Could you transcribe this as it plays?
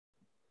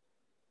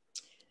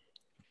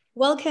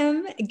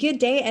Welcome, good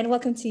day, and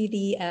welcome to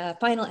the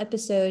final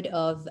episode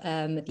of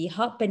the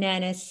Hot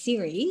Bananas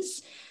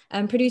series,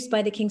 produced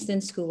by the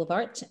Kingston School of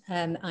Art.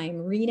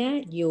 I'm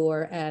Rena,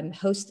 your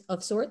host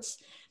of sorts,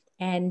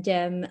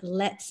 and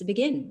let's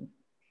begin.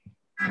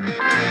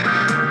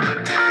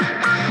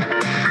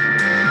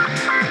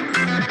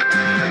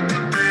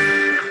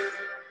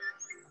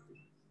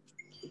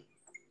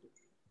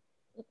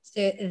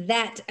 So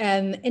that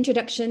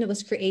introduction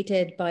was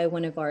created by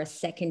one of our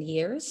second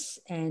years,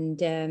 and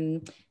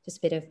just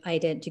a bit of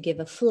ident to give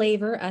a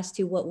flavor as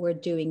to what we're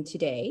doing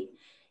today.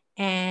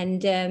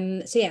 And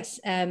so yes,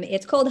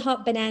 it's called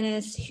Hot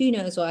Bananas. Who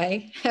knows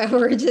why?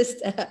 We're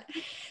just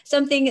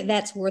something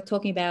that's worth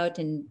talking about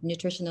and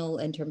nutritional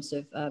in terms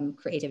of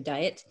creative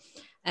diet.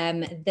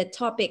 The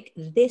topic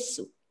this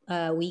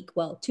week,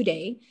 well,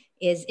 today,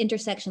 is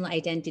intersectional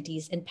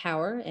identities and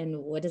power. And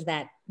what does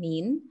that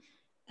mean?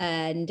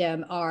 And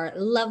our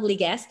lovely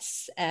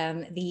guests.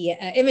 The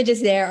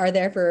images there are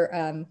there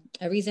for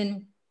a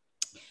reason.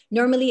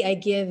 Normally, I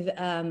give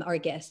our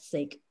guests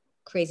like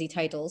crazy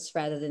titles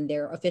rather than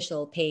their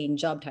official paying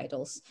job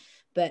titles.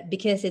 But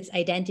because it's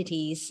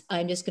identities,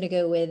 I'm just going to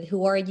go with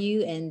who are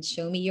you and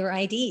show me your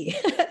ID.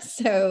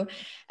 So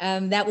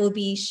that will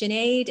be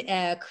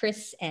Sinead,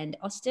 Chris, and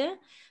Aste.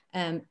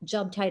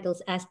 Job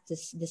titles as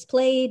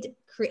displayed,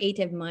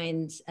 creative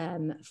minds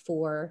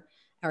for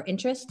our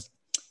interest.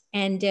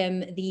 And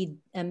the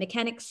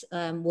mechanics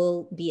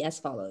will be as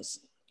follows.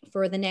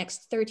 For the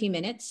next 30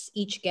 minutes,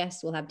 each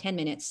guest will have 10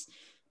 minutes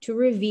to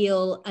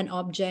reveal an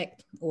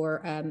object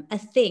or a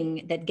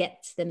thing that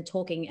gets them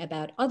talking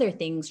about other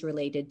things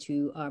related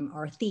to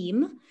our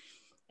theme.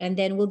 And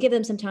then we'll give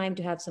them some time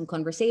to have some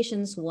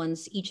conversations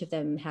once each of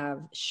them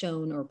have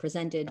shown or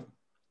presented.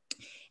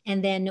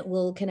 And then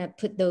we'll kind of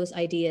put those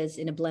ideas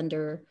in a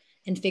blender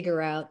and figure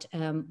out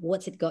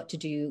what's it got to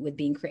do with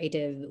being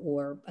creative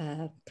or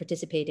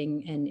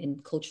participating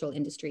in cultural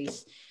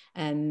industries.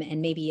 And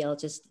maybe I'll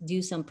just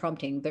do some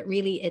prompting, but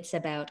really it's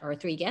about our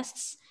three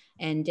guests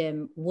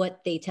and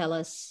what they tell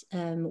us,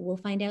 we'll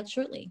find out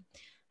shortly.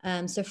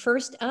 So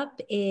first up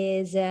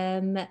is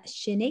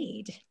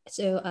Sinead.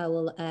 So I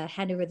will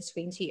hand over the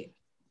screen to you.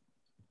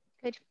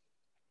 Great.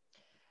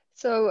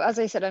 So as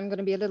I said, I'm going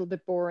to be a little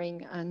bit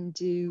boring and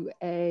do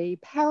a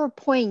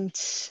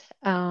PowerPoint.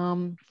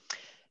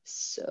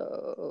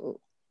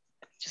 So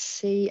just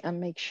see and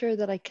make sure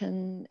that I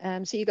can,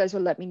 so you guys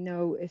will let me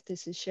know if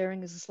this is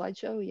sharing as a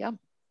slideshow, yeah?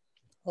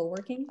 All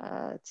working?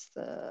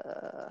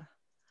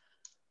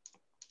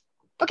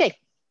 Okay,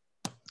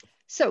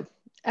 so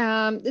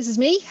this is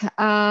me,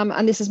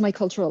 and this is my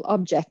cultural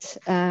object,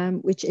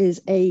 which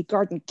is a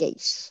garden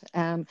gate. So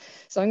I'm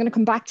going to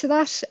come back to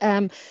that.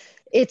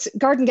 It's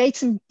garden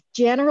gates in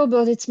general,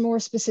 but it's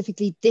more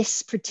specifically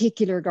this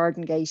particular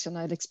garden gate, and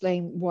I'll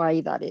explain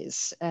why that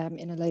is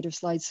in a later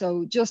slide.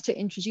 So just to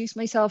introduce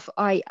myself,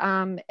 I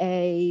am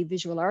a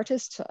visual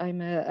artist.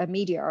 I'm a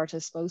media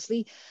artist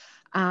mostly,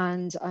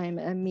 and I'm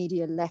a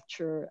media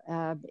lecturer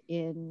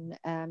in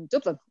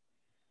Dublin.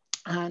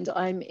 And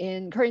I'm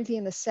currently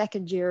in the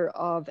second year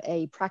of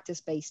a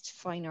practice-based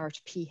fine art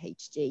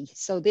PhD.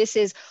 So this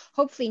is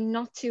hopefully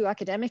not too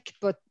academic,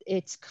 but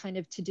it's kind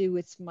of to do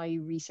with my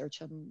research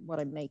and what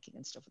I'm making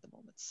and stuff at the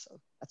moment. So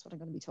that's what I'm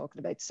going to be talking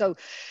about. So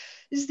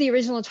this is the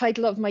original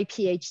title of my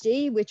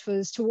PhD, which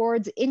was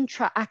towards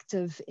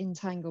intraactive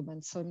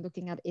entanglement. So I'm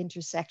looking at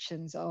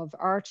intersections of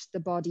art, the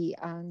body,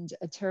 and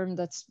a term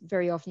that's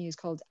very often used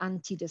called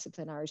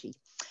antidisciplinarity.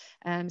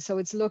 So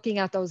it's looking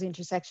at those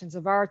intersections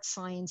of art,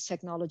 science,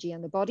 technology,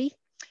 and the body,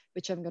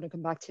 which I'm going to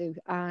come back to.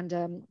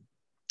 And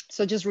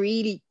so just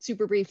really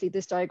super briefly,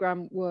 this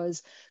diagram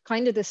was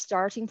kind of the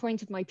starting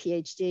point of my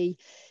PhD.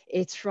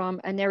 It's from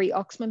a Neri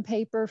Oxman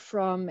paper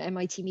from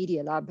MIT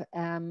Media Lab.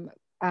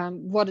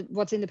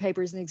 What's in the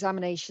paper is an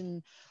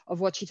examination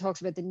of what she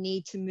talks about the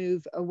need to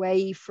move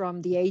away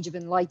from the age of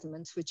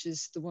enlightenment, which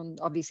is the one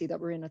obviously that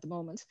we're in at the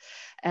moment,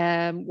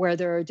 where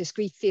there are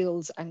discrete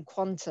fields and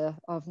quanta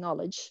of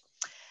knowledge.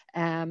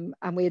 And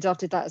we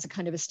adopted that as a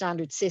kind of a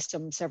standard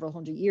system several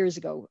hundred years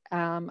ago.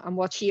 And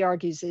what she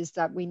argues is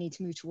that we need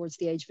to move towards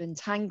the age of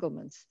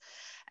entanglement,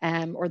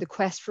 or the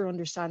quest for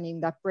understanding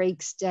that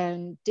breaks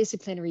down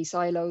disciplinary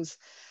silos.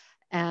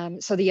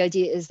 So the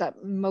idea is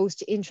that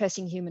most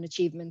interesting human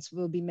achievements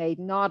will be made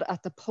not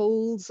at the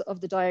poles of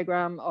the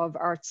diagram of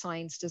art,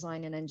 science,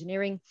 design, and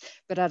engineering,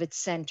 but at its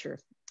center.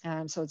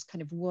 So it's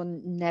kind of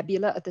one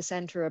nebula at the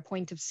center, a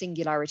point of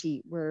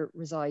singularity where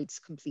resides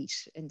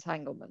complete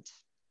entanglement.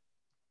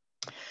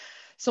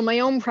 So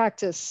my own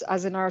practice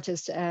as an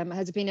artist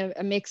has been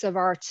a mix of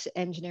art,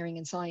 engineering,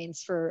 and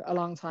science for a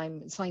long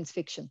time, science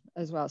fiction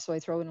as well. So I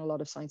throw in a lot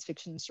of science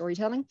fiction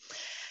storytelling.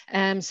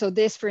 So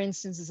this, for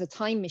instance, is a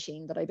time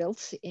machine that I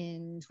built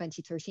in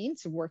 2013.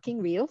 It's a working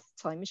real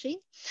time machine.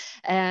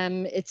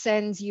 It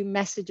sends you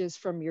messages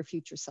from your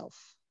future self.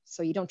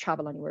 So you don't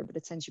travel anywhere, but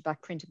it sends you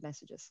back printed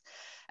messages.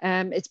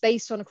 It's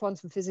based on a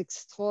quantum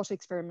physics thought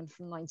experiment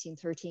from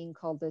 1913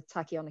 called the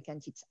tachyonic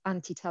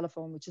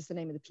anti-telephone, which is the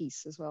name of the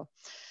piece as well.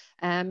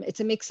 It's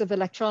a mix of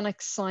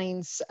electronics,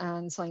 science,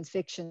 and science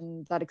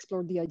fiction that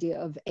explored the idea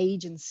of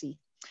agency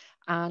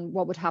and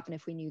what would happen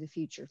if we knew the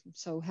future.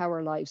 So how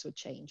our lives would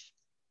change.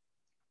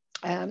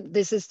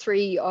 This is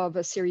 3 of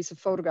a series of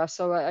photographs.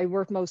 So I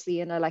work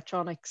mostly in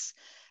electronics,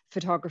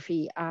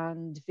 photography,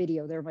 and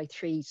video. They're my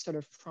 3 sort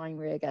of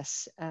primary, I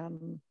guess,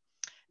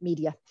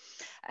 media.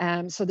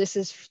 So this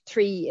is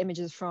 3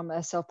 images from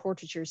a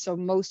self-portraiture. So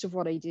most of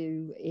what I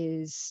do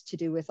is to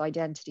do with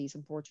identities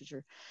and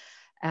portraiture.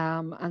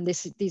 And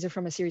these are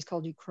from a series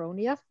called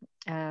Uchronia,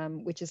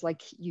 which is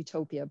like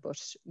utopia, but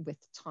with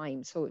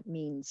time. So it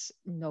means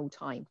no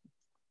time.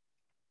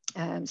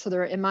 So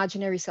they're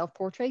imaginary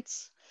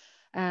self-portraits.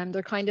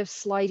 They're kind of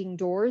sliding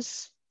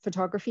doors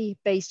photography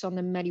based on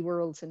the many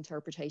worlds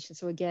interpretation.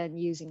 So again,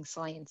 using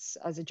science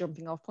as a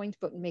jumping off point,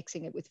 but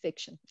mixing it with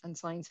fiction and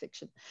science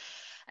fiction.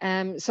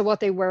 So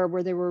what they were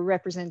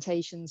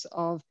representations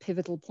of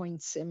pivotal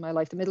points in my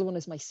life. The middle one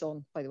is my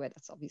son, by the way,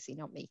 that's obviously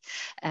not me.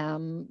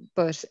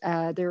 But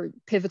they're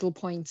pivotal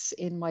points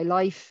in my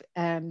life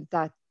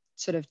that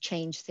sort of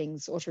change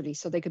things utterly.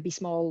 So they could be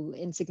small,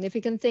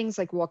 insignificant things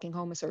like walking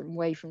home a certain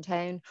way from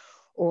town,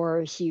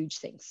 or huge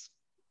things,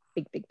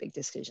 big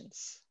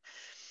decisions.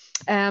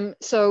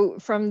 So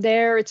from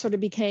there, it sort of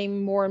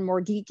became more and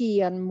more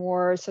geeky and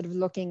more sort of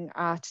looking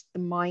at the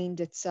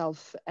mind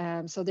itself.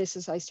 So this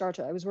is, I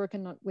was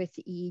working with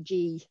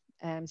EEG,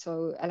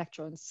 so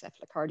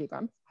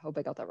electroencephalocardiogram, I hope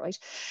I got that right,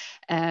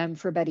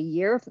 for about a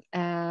year.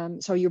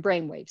 So your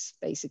brain waves,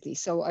 basically.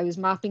 So I was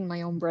mapping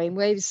my own brain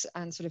waves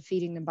and sort of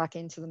feeding them back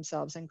into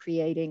themselves and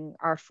creating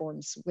art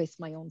forms with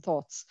my own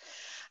thoughts.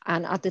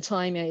 And at the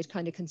time, I had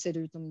kind of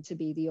considered them to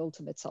be the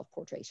ultimate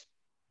self-portrait.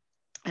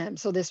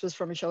 So this was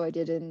from a show I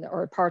did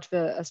or part of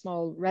a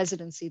small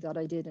residency that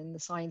I did in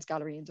the Science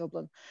Gallery in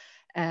Dublin.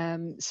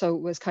 So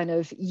it was kind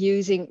of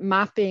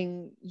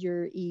mapping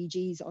your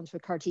EEGs onto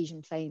a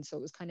Cartesian plane. So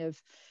it was kind of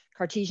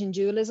Cartesian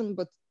dualism,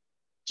 but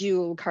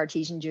dual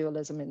Cartesian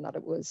dualism in that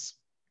it was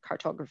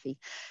cartography.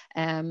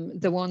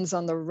 The ones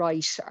on the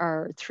right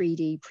are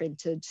 3D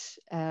printed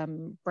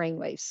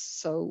brainwaves.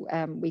 So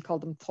we call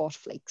them thought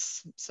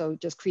flakes. So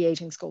just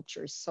creating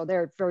sculptures. So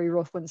they're very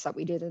rough ones that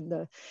we did in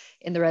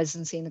the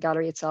residency in the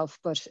gallery itself.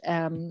 But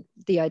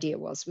the idea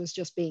was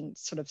just being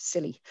sort of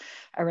silly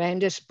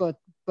around it, but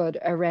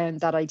around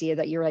that idea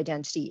that your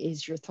identity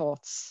is your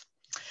thoughts.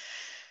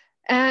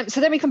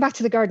 So then we come back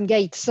to the garden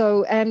gate.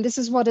 So this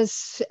is what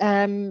is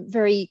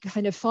very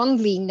kind of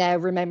fondly now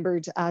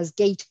remembered as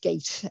gate.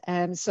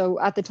 So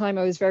at the time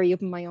I was very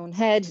up in my own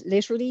head,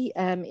 literally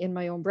in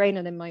my own brain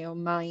and in my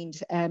own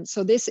mind.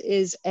 So this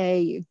is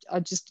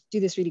I'll just do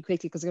this really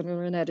quickly because I'm going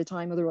to run out of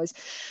time otherwise.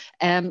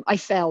 I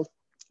fell.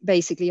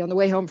 Basically, on the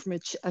way home from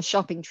a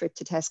shopping trip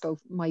to Tesco,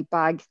 my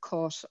bag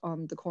caught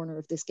on the corner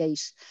of this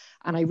gate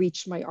and I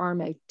reached my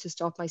arm out to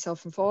stop myself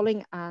from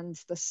falling. And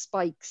the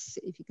spikes,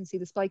 if you can see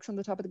the spikes on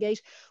the top of the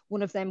gate,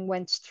 one of them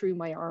went through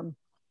my arm.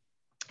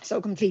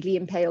 So completely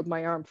impaled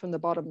my arm from the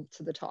bottom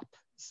to the top.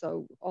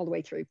 So all the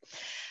way through.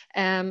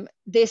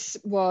 This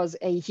was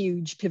a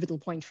huge pivotal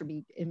point for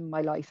me in my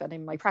life and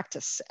in my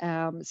practice.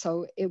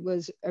 So it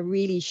was a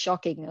really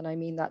shocking, and I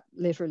mean that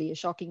literally, a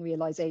shocking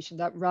realization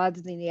that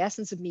rather than the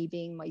essence of me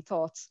being my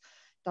thoughts,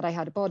 that I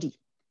had a body.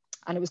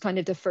 And it was kind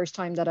of the first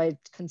time that I'd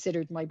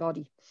considered my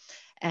body,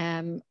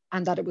 and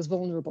that it was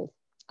vulnerable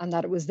and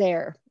that it was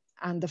there.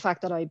 And the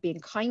fact that I'd been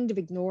kind of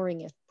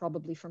ignoring it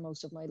probably for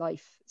most of my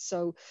life.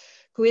 So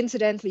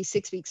coincidentally,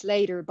 6 weeks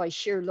later, by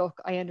sheer luck,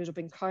 I ended up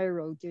in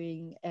Cairo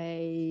doing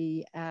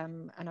an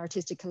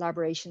artistic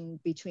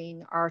collaboration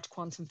between art,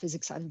 quantum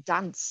physics, and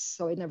dance.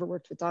 So I'd never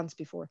worked with dance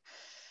before.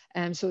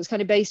 So it's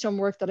kind of based on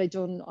work that I'd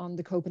done on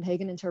the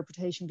Copenhagen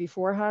interpretation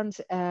beforehand,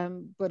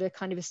 but a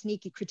kind of a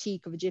sneaky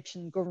critique of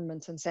Egyptian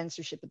government and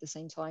censorship at the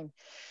same time.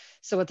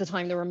 So at the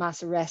time there were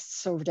mass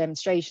arrests over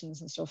demonstrations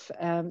and stuff.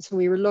 So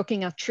we were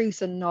looking at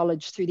truth and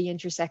knowledge through the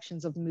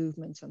intersections of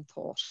movement and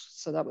thought.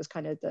 So that was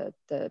kind of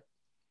the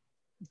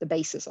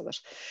basis of it.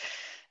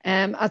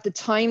 At the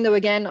time though,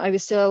 again, I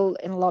was still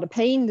in a lot of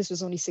pain. This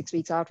was only 6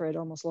 weeks after I'd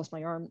almost lost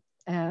my arm.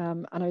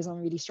 And I was on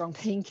really strong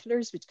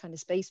painkillers, which kind of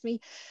spaced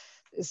me.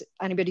 As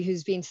anybody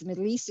who's been to the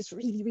Middle East, it's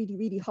really, really,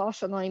 really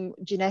hot. And I'm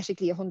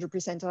genetically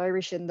 100%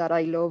 Irish in that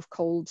I love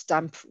cold,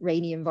 damp,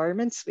 rainy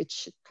environments,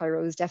 which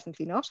Cairo is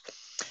definitely not.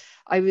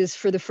 I was,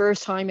 for the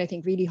first time, I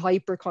think, really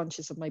hyper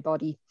conscious of my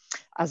body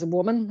as a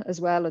woman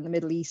as well in the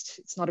Middle East.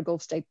 It's not a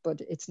Gulf state,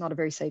 but it's not a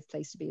very safe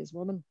place to be as a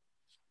woman.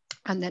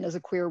 And then as a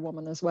queer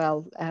woman as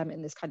well,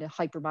 in this kind of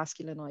hyper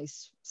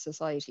masculinized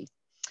society.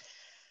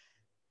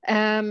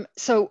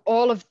 So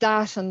all of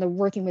that and the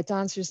working with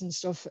dancers and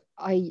stuff,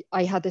 I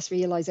had this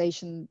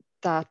realization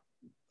that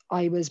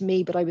I was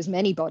me, but I was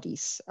many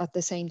bodies at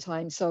the same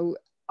time. So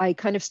I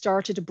kind of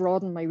started to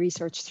broaden my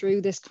research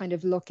through this, kind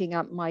of looking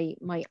at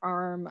my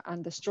arm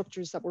and the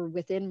structures that were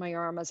within my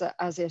arm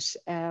as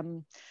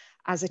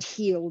it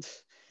healed,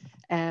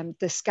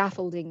 The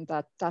scaffolding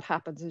that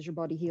happens as your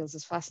body heals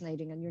is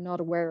fascinating, and you're not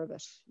aware of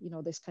it. You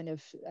know, this kind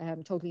of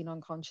totally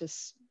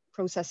non-conscious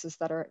processes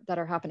that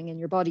are happening in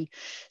your body.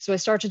 So I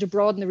started to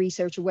broaden the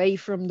research away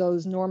from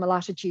those normal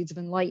attitudes of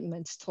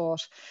enlightenment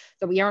thought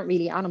that we aren't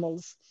really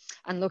animals,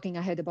 and looking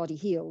at how the body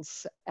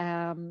heals.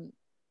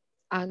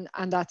 And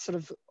that sort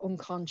of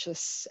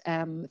unconscious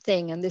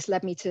thing. And this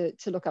led me to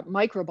look at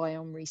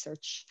microbiome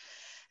research,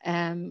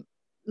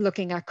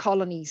 looking at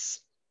colonies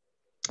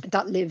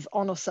that live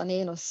on us and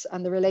in us,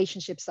 and the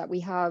relationships that we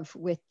have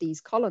with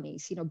these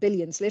colonies. You know,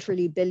 billions,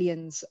 literally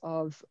billions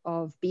of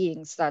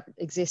beings that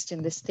exist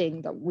in this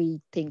thing that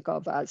we think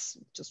of as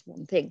just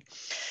one thing.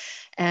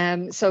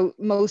 So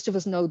most of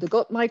us know the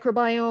gut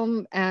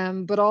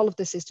microbiome, but all of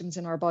the systems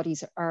in our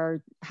bodies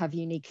have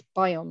unique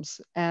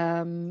biomes,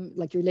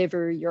 like your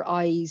liver, your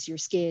eyes, your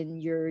skin,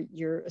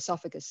 your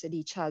esophagus. It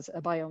each has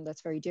a biome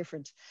that's very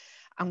different.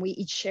 And we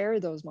each share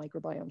those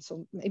microbiomes.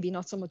 So maybe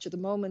not so much at the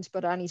moment,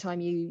 but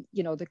anytime you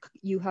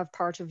have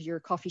part of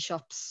your coffee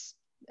shops,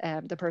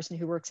 the person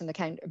who works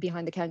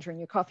behind the counter in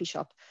your coffee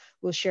shop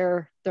will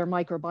share their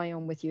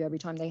microbiome with you every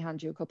time they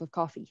hand you a cup of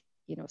coffee.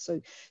 You know,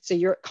 so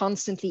you're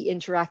constantly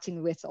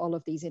interacting with all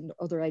of these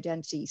other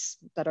identities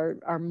that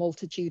are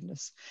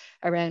multitudinous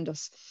around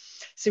us.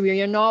 So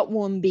we are not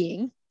one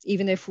being,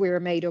 even if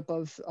we're made up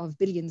of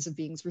billions of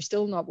beings. We're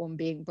still not one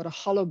being, but a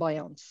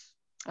holobiont.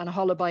 And a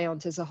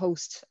holobiont is a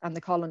host and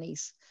the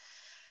colonies.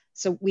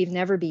 So we've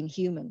never been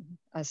human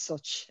as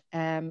such.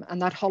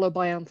 And that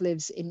holobiont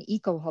lives in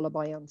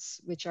eco-holobionts,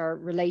 which are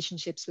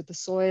relationships with the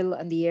soil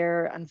and the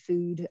air and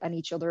food and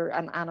each other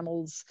and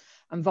animals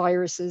and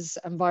viruses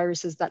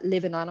that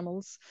live in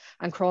animals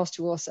and cross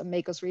to us and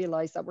make us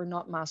realize that we're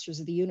not masters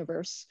of the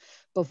universe,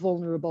 but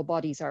vulnerable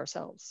bodies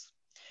ourselves.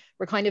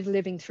 We're kind of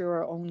living through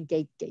our own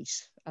gate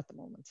at the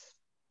moment.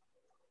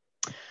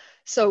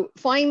 So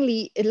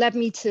finally, it led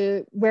me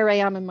to where I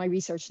am in my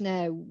research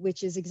now,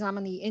 which is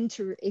examining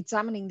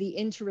the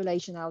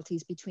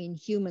interrelationalities between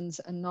humans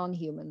and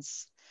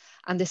non-humans,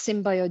 and the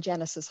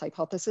symbiogenesis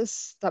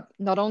hypothesis, that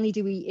not only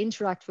do we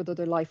interact with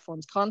other life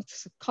forms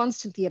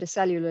constantly at a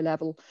cellular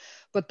level,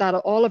 but that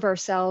all of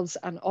ourselves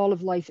and all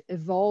of life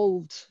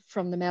evolved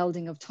from the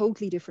melding of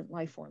totally different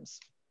life forms,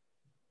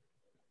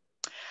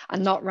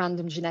 and not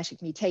random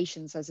genetic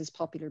mutations, as is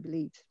popularly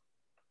believed.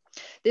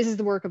 This is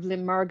the work of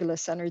Lynn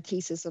Margulis and her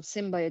thesis of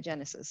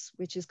symbiogenesis,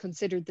 which is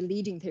considered the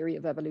leading theory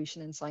of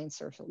evolution in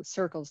science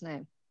circles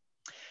now.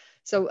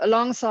 So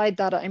alongside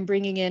that, I'm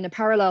bringing in a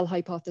parallel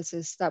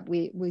hypothesis that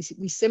we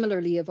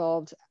similarly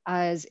evolved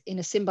as in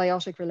a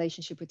symbiotic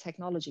relationship with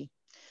technology.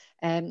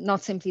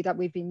 Not simply that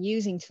we've been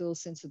using tools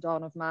since the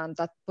dawn of man,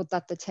 but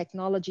that the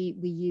technology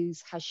we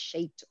use has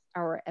shaped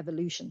our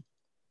evolution.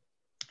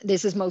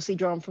 This is mostly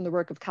drawn from the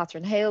work of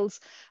Catherine Hales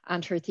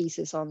and her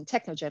thesis on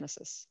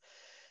technogenesis.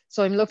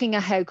 So I'm looking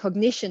at how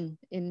cognition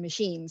in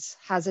machines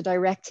has a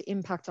direct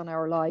impact on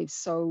our lives.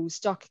 So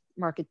stock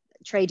market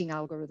trading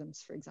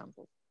algorithms, for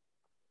example.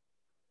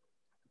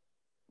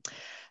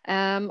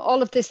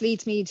 All of this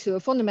leads me to a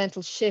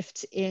fundamental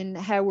shift in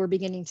how we're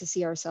beginning to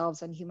see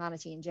ourselves and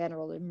humanity in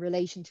general in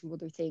relation to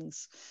other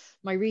things.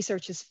 My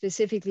research is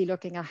specifically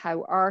looking at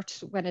how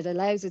art, when it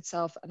allows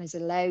itself and is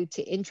allowed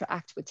to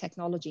interact with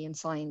technology and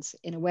science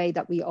in a way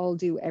that we all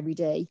do every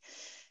day,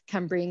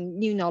 can bring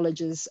new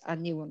knowledges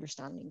and new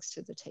understandings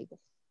to the table.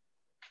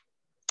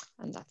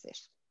 And that's it.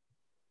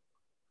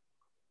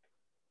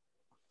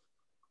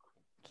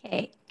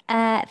 Okay,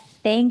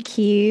 thank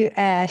you,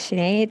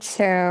 Sinead.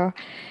 So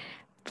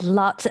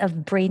lots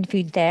of brain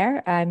food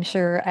there. I'm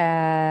sure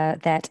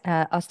that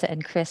Aste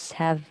and Chris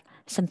have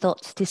some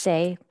thoughts to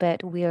say,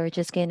 but we are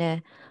just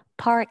gonna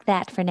park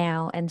that for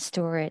now and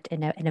store it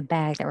in a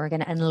bag that we're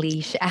gonna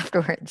unleash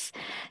afterwards.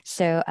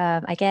 So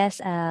I guess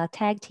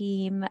tag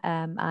team,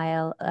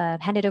 I'll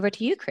hand it over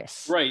to you,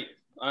 Chris. Great,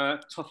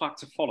 tough act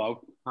to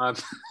follow.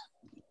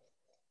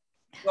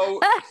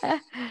 So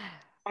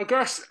I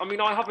guess, I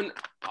mean,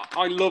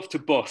 I love to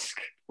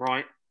busk,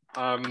 right?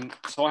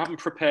 So I haven't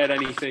prepared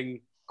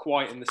anything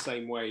quite in the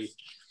same way.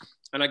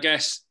 And I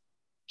guess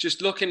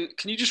just looking,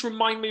 can you just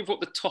remind me of what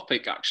the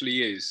topic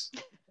actually is?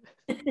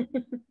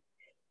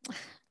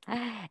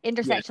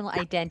 Intersectional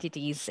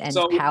identities and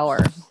power.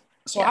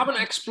 So I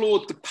haven't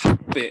explored the power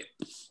bit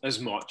as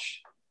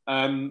much,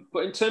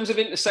 but in terms of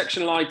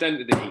intersectional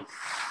identity,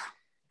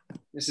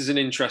 this is an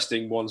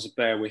interesting one, so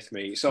bear with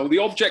me. So the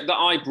object that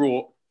I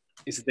brought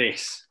is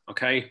this,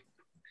 okay?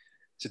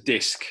 It's a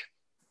disc.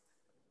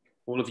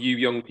 All of you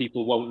young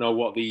people won't know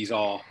what these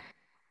are.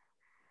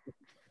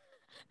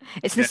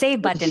 It's the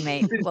save button,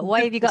 mate.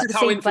 Why have you got the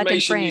save button framed? How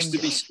information used to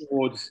be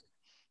stored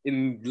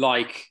in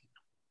like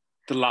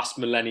the last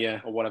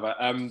millennia or whatever.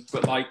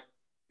 But like,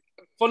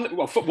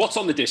 what's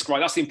on the disc, right?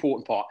 That's the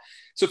important part.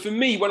 So for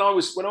me, when I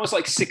was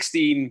like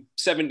 16,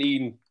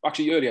 17,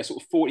 actually earlier,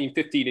 sort of 14,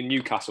 15 in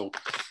Newcastle,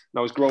 and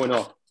I was growing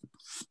up,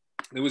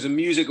 there was a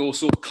musical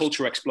sort of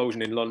culture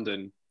explosion in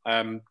London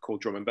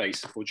called drum and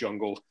bass or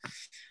jungle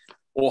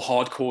or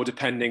hardcore,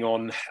 depending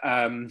on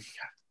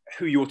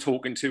who you're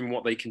talking to and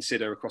what they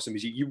consider across the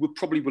music. You would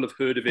probably will have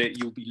heard of it.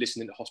 You'll be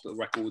listening to Hospital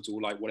Records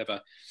or like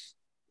whatever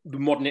the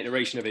modern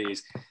iteration of it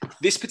is.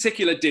 This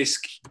particular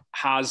disc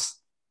has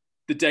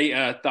the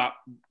data that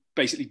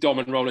basically Dom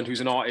and Roland,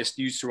 who's an artist,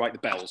 used to write The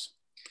Bells,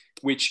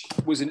 which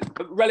was a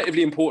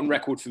relatively important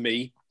record for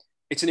me.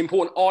 It's an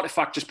important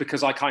artifact just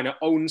because I kind of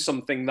own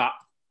something that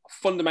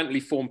fundamentally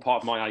formed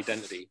part of my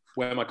identity.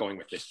 Where am I going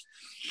with this?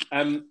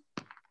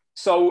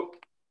 So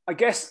I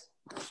guess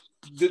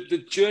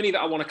the journey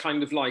that I want to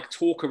kind of like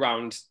talk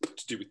around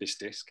to do with this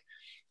disc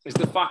is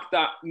the fact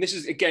that, and this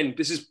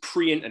is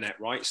pre-internet,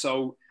 right?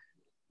 So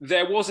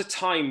there was a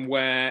time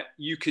where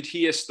you could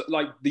hear,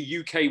 like the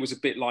UK was a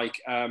bit like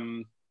a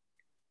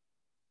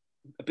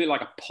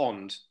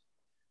pond,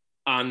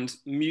 and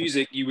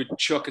music, you would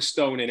chuck a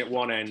stone in at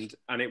one end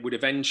and it would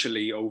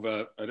eventually,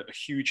 over a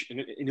huge,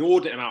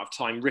 inordinate amount of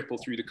time, ripple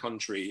through the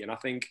country. And I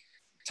think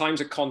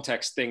time's a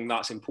context thing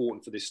that's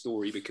important for this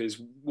story,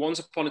 because once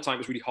upon a time it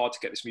was really hard to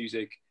get this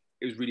music.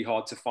 It was really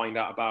hard to find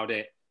out about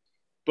it.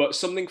 But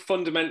something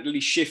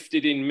fundamentally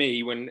shifted in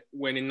me when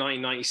in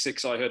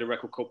 1996 I heard a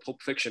record called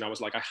Pulp Fiction. I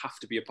was like, I have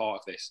to be a part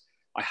of this.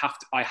 I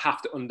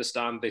have to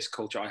understand this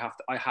culture. I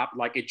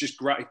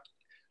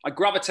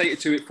gravitated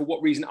to it for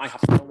what reason I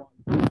have no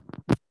idea.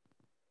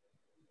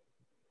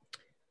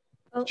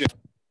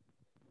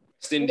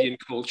 West Indian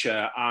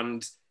culture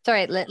and...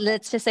 Sorry,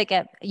 let's just like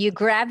you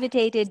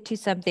gravitated to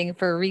something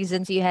for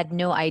reasons you had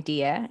no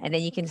idea, and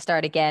then you can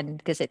start again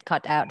because it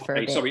cut out for a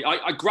bit. Sorry,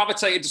 I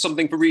gravitated to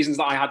something for reasons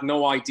that I had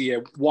no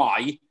idea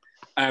why.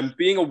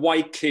 Being a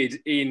white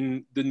kid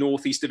in the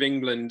northeast of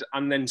England,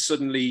 and then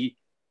suddenly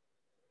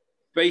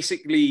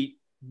basically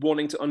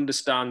wanting to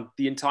understand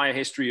the entire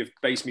history of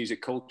bass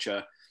music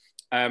culture,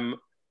 I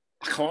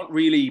can't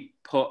really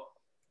put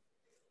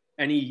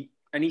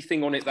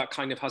anything on it that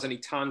kind of has any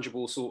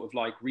tangible sort of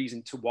like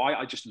reason to why.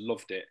 I just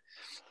loved it.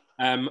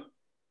 And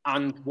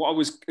what I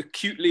was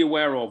acutely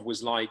aware of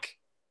was like,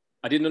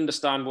 I didn't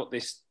understand what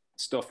this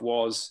stuff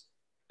was.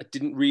 I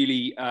didn't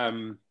really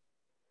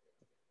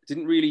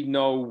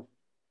know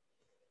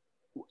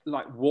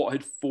like what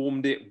had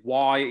formed it,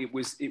 why it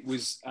was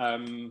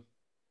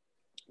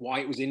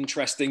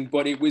interesting,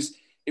 but it was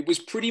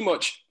pretty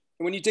much,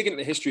 when you dig into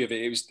the history of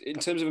it, it was, in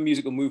terms of a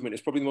musical movement,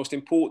 it's probably the most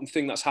important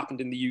thing that's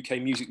happened in the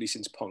UK musically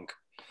since punk.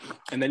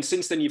 And then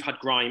since then you've had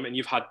grime and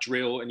you've had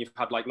drill and you've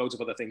had like loads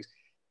of other things.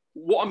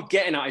 What I'm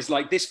getting at is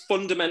like, this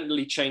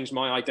fundamentally changed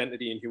my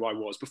identity and who I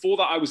was. Before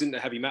that I was into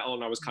heavy metal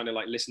and I was kind of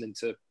like listening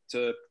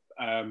to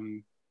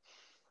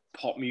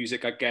pop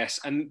music, I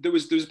guess. And there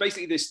was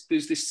basically this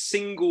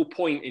single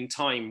point in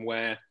time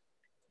where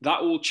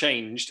that all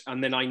changed.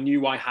 And then I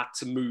knew I had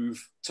to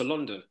move to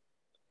London,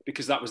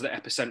 because that was the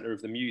epicenter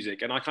of the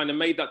music. And I kind of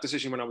made that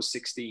decision when I was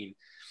 16.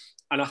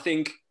 And I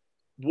think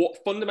what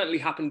fundamentally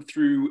happened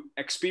through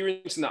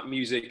experiencing that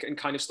music and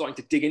kind of starting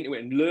to dig into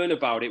it and learn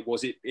about it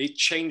was it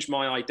changed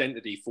my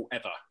identity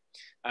forever.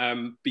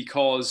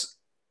 Because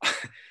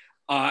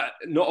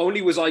not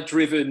only was I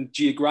driven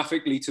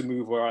geographically to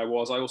move where I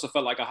was, I also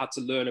felt like I had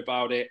to learn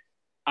about it.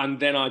 And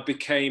then I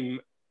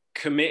became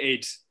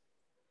committed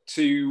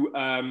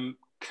to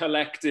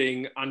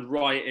collecting and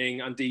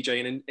writing and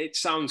DJing. And it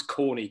sounds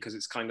corny because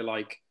it's kind of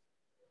like,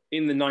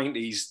 in the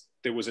 90s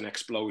there was an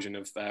explosion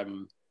of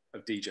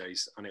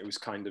DJs, and it was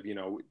kind of, you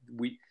know,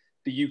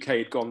 the UK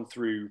had gone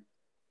through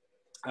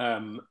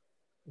the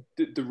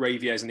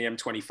rave years and the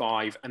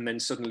M25, and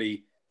then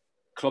suddenly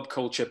club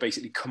culture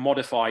basically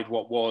commodified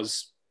what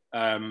was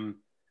a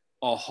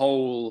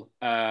whole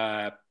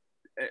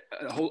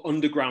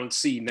underground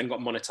scene, then got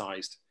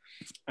monetized.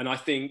 And I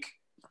think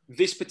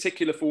this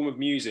particular form of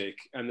music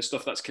and the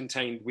stuff that's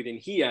contained within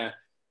here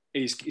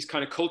is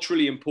kind of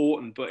culturally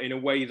important, but in a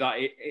way that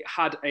it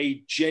had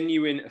a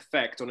genuine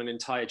effect on an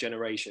entire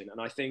generation. And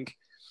I think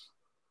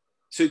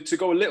to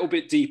go a little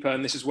bit deeper,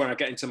 and this is where I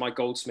get into my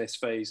Goldsmiths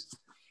phase,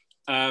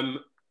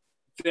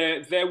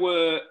 there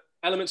were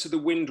elements of the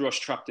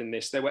Windrush trapped in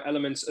this. There were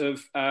elements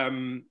of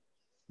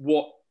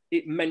what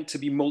it meant to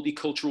be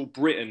multicultural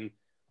Britain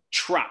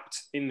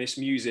trapped in this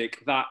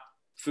music that,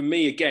 for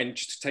me, again,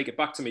 just to take it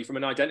back to me from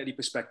an identity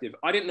perspective,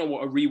 I didn't know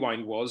what a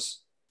rewind was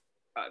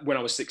when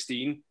I was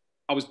 16.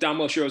 I was damn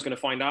well sure I was going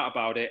to find out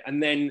about it.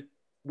 And then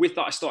with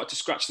that, I started to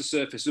scratch the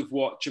surface of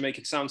what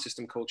Jamaican sound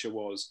system culture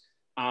was,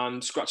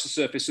 and scratch the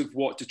surface of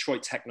what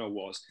Detroit techno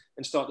was,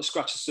 and start to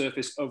scratch the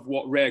surface of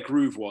what rare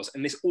groove was.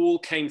 And this all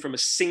came from a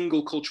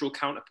single cultural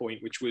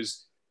counterpoint, which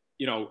was,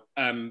 you know,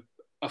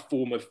 a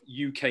form of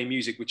UK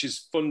music, which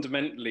is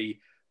fundamentally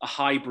a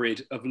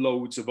hybrid of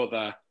loads of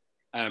other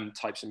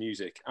types of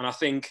music. And I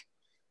think,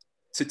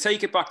 to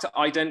take it back to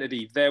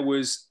identity, there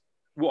was,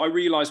 what I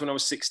realized when I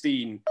was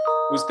 16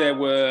 was there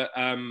were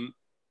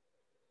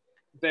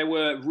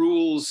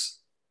rules,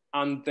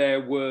 and there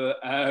were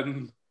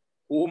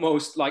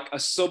almost like a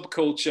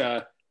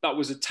subculture that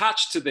was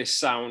attached to this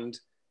sound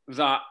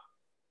that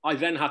I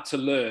then had to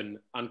learn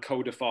and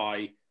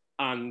codify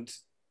and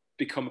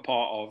become a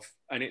part of.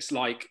 And it's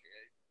like,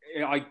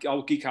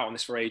 I'll geek out on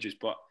this for ages,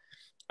 but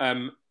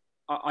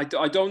I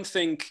don't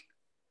think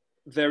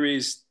there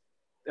is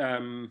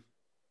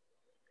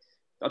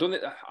I don't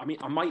think, I mean,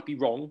 I might be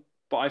wrong,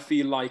 but I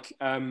feel like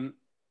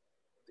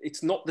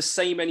it's not the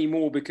same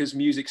anymore because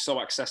music's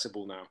so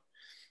accessible now.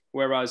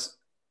 Whereas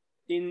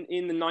in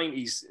the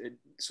 90s,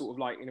 sort of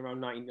like in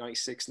around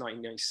 1996,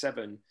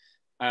 1997,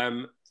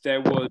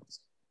 there was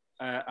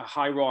a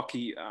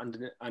hierarchy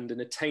and an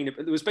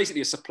attainable, there was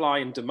basically a supply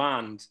and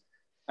demand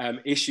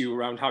issue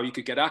around how you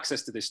could get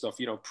access to this stuff.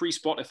 You know,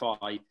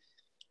 pre-Spotify,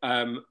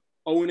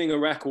 owning a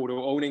record or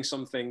owning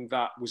something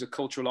that was a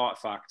cultural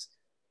artifact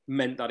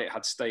meant that it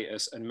had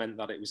status and meant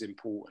that it was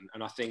important.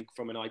 And I think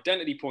from an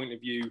identity point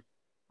of view,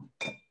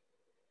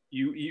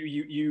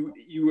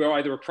 you were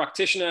either a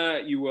practitioner,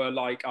 you were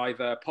like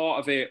either part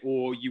of it,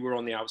 or you were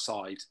on the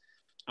outside.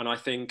 And I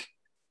think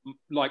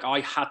like I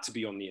had to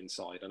be on the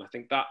inside. And I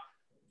think that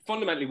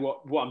fundamentally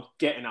what I'm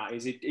getting at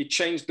is it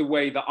changed the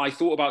way that I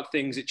thought about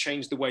things. It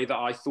changed the way that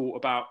I thought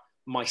about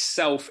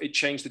myself. It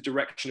changed the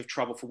direction of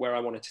travel for where I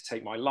wanted to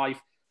take my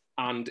life.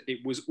 And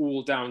it was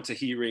all down to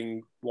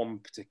hearing one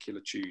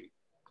particular tune.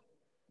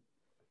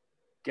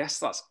 Guess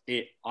that's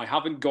it. I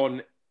haven't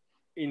gone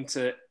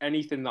into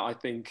anything that I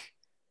think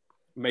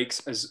makes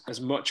as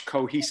much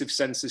cohesive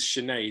sense as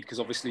Sinead, because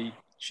obviously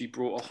she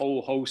brought a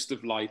whole host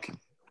of like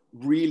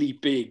really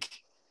big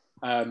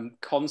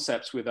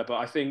concepts with her. But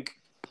I think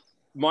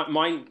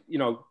mine, you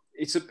know,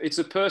 it's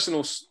a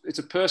personal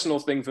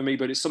thing for me,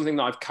 but it's something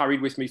that I've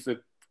carried with me for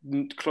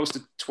close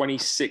to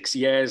 26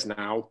 years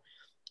now,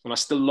 and I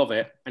still love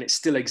it, and it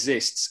still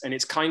exists. And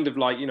it's kind of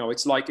like, you know,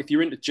 it's like if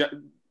you're into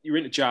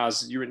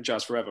jazz, you're into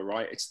jazz forever,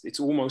 right? It's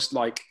almost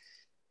like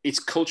it's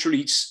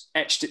culturally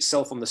etched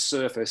itself on the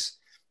surface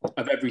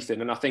of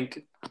everything. And I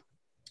think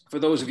for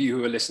those of you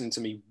who are listening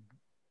to me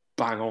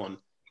bang on,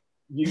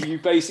 you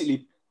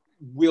basically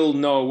will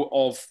know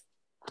of,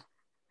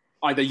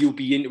 either you'll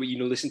be into it, you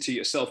know, listen to it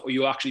yourself, or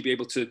you'll actually be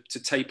able to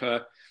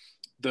taper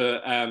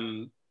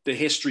the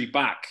history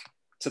back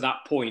to that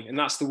point. And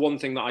that's the one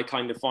thing that I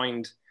kind of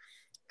find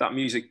that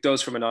music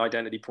does from an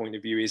identity point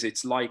of view, is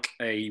it's like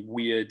a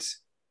weird,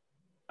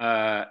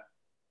 what's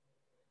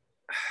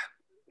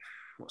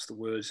the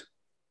word?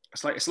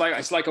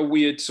 It's like a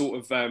weird sort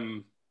of,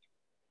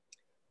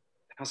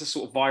 has a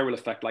sort of viral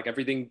effect, like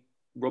everything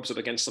rubs up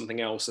against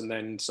something else and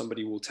then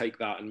somebody will take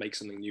that and make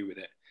something new with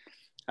it.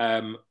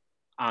 And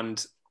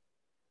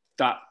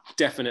that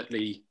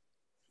definitely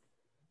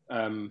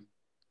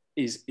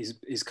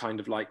is kind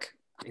of like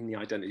in the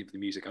identity of the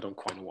music. I don't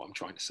quite know what I'm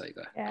trying to say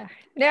there. Yeah.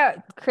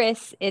 No,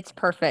 Chris, it's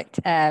perfect.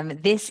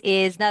 This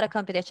is not a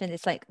competition.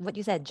 It's like what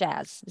you said,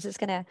 jazz. This is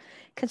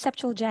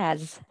conceptual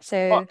jazz.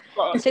 So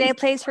Sinead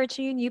plays her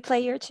tune, you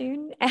play your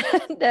tune,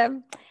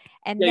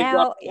 and yeah,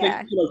 now,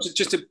 yeah. You know,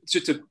 just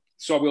to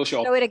so I will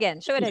show it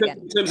again. Show it again.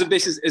 In terms of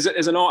this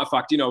as an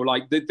artifact, you know,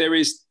 like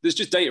there's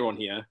just data on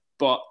here,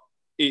 but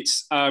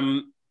it's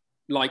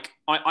like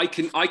I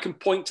can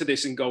point to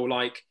this and go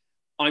like,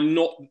 I'm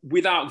not,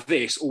 without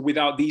this or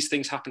without these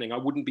things happening, I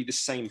wouldn't be the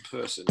same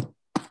person.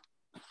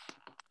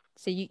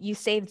 So you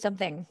saved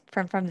something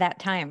from that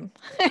time.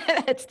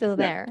 It's still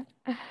there.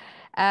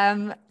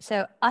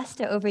 So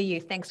Aste, over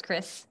you. Thanks,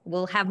 Chris.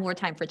 We'll have more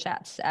time for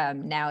chats.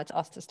 Now it's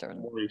Aste's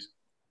turn.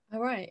 All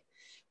right.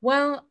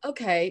 Well,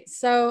 okay.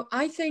 So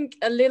I think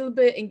a little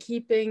bit in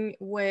keeping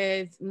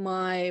with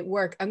my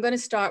work, I'm going to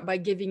start by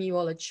giving you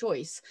all a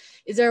choice.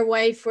 Is there a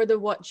way for the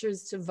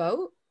watchers to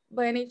vote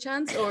by any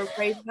chance, or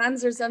raise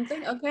hands or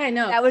something? Okay,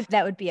 no.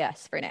 That would be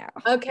us for now.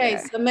 Okay,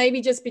 yeah. So maybe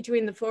just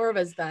between the four of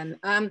us then.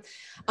 I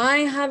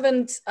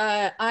haven't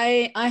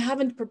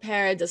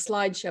prepared a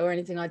slideshow or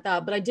anything like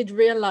that, but I did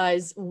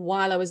realize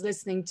while I was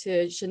listening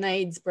to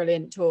Sinead's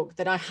brilliant talk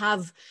that I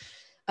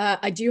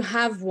do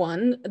have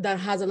one that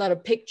has a lot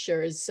of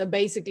pictures. So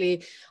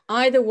basically,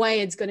 either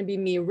way, it's going to be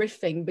me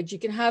riffing, but you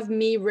can have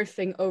me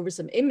riffing over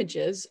some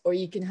images, or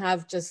you can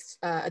have just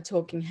a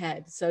talking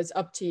head. So it's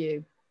up to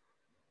you.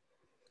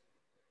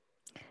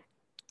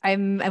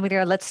 I'm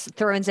gonna let's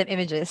throw in some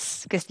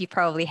images because you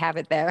probably have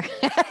it there.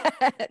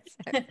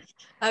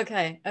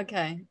 Okay.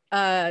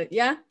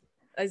 Yeah,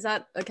 is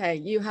that okay?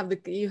 You have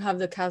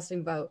the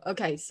casting vote.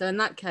 Okay, so in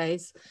that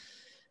case,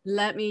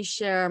 let me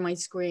share my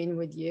screen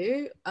with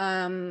you.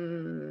 I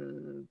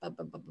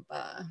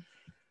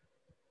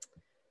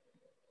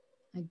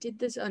did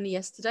this only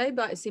yesterday,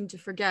 but I seem to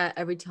forget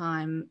every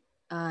time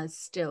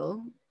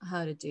still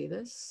how to do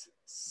this.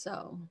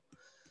 So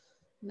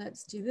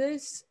let's do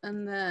this,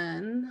 and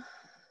then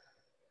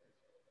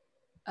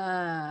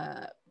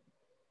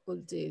we'll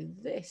do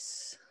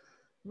this.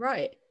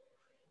 Right.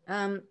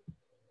 Cool.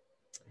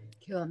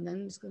 And then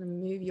I'm just going to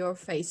move your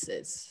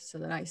faces so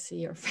that I see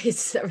your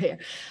faces over here.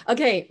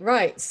 Okay,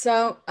 right.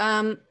 So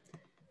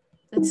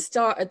let's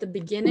start at the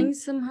beginning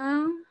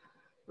somehow.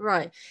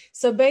 Right.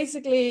 So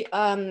basically,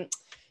 I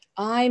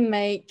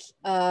make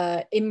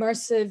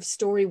immersive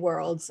story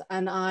worlds,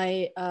 and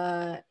I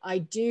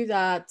do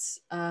that.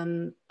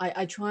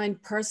 I try and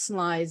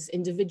personalize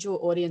individual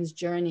audience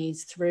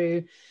journeys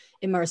through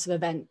immersive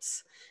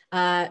events,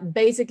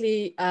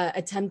 basically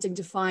attempting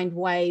to find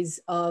ways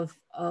of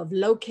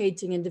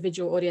locating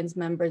individual audience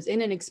members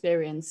in an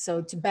experience,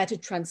 so to better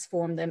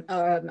transform them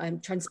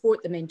and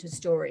transport them into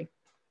story.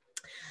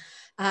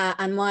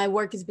 And my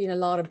work has been a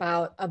lot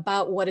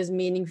about what is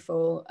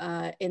meaningful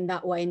in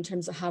that way, in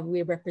terms of how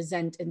we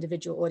represent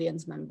individual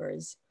audience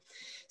members.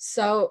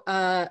 So,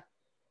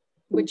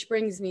 which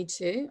brings me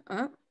to,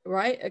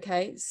 right,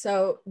 okay,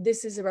 so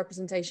this is a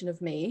representation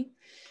of me.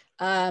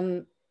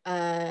 And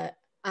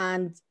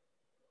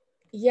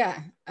yeah,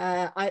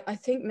 I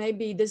think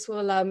maybe this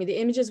will allow me, the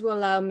images will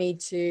allow me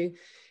to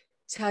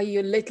tell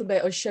you a little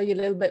bit, or show you a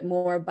little bit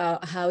more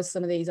about how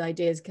some of these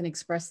ideas can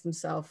express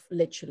themselves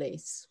literally.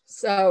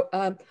 So,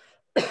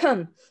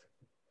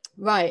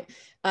 right,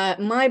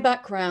 my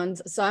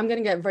background, so I'm going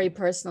to get very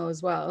personal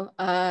as well.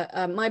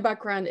 My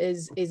background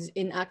is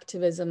in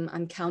activism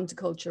and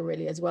counterculture,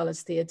 really, as well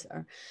as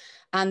theatre.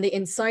 And the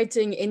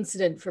inciting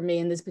incident for me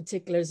in this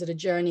particular sort of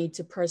journey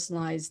to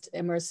personalized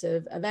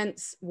immersive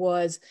events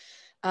was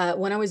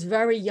when I was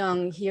very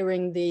young,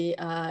 hearing the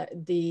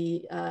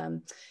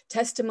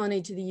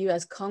testimony to the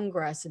US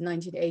Congress in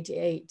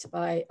 1988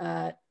 by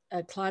a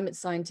climate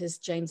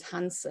scientist, James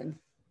Hansen,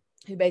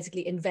 who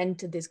basically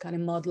invented this kind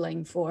of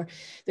modeling for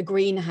the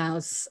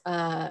greenhouse,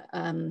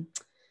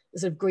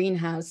 sort of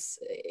greenhouse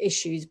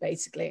issues,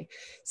 basically.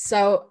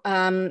 So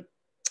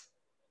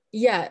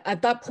yeah,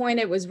 at that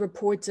point, it was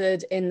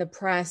reported in the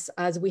press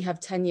as we have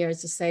 10 years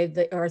to save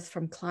the Earth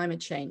from climate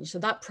change. So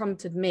that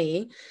prompted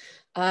me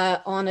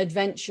on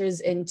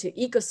adventures into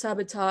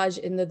eco-sabotage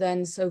in the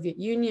then Soviet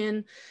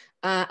Union,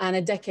 and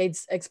a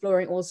decades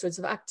exploring all sorts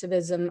of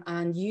activism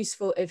and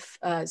useful, if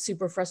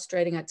super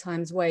frustrating at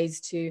times,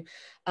 ways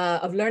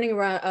of learning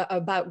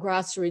about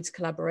grassroots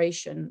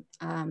collaboration.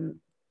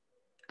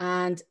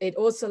 And it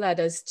also led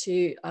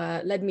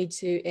me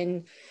to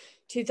in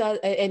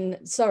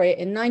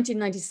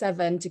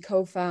 1997 to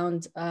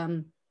co-found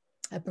a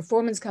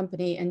performance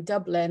company in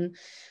Dublin,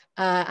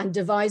 and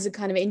devise a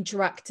kind of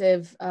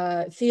interactive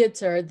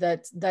theatre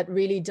that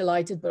really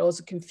delighted but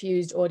also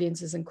confused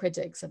audiences and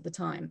critics at the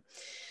time.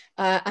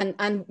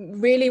 And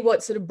really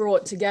what sort of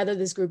brought together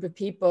this group of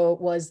people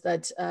was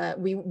that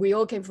we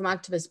all came from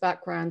activist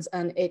backgrounds,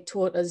 and it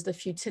taught us the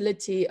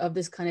futility of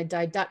this kind of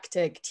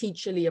didactic,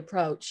 teacherly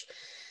approach,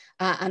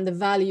 and the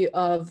value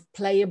of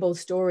playable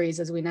stories,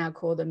 as we now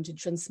call them, to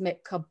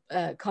transmit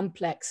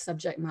complex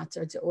subject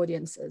matter to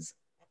audiences.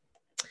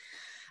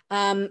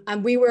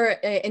 And we were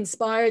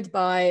inspired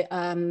by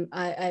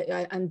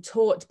and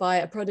taught by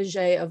a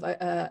protege of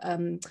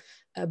a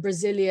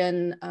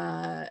Brazilian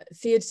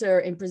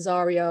theater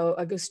impresario,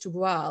 Augusto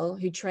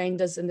Boal, who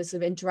trained us in the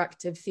sort of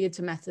interactive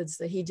theater methods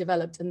that he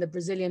developed in the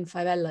Brazilian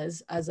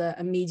favelas as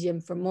a medium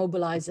for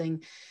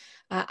mobilizing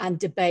and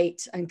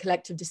debate and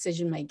collective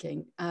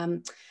decision-making.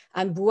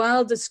 And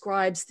Boal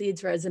describes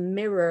theatre as a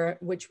mirror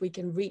which we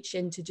can reach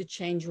into to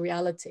change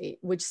reality,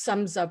 which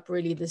sums up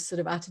really this sort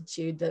of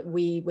attitude that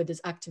we, with this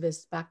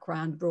activist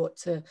background, brought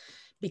to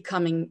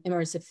becoming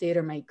immersive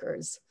theatre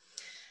makers.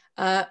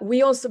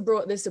 We also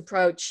brought this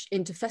approach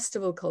into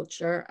festival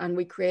culture, and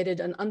we created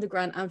an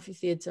underground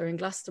amphitheatre in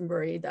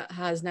Glastonbury that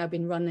has now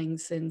been running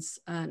since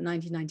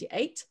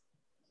 1998.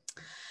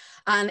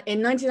 And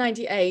in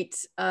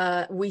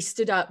 1998, we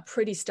stood out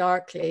pretty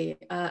starkly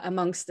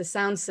amongst the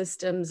sound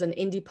systems and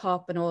indie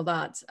pop and all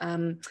that,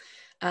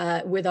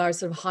 with our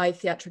sort of high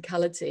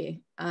theatricality.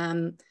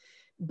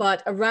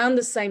 But around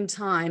the same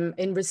time,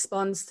 in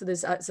response to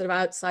this sort of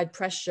outside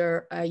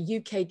pressure,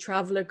 UK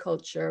traveller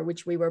culture,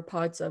 which we were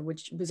part of,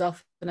 which was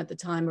often at the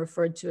time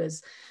referred to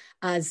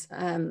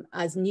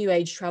as new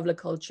age traveller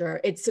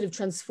culture, it sort of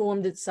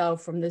transformed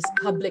itself from this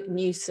public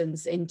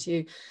nuisance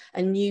into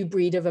a new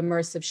breed of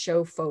immersive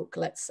show folk,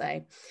 let's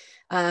say.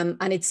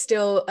 And it's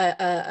still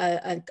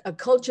a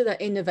culture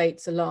that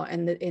innovates a lot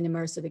in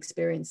immersive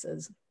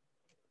experiences.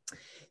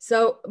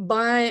 So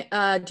by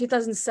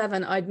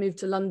 2007, I'd moved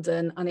to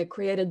London, and I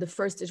created the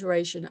first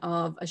iteration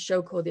of a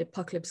show called the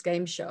Apocalypse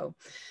Game Show.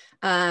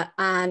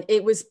 And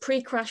it was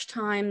pre-crash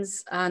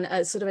times and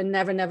a sort of a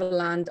never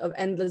land of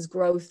endless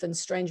growth and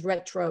strange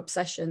retro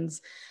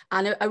obsessions,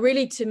 and a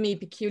really, to me,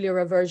 peculiar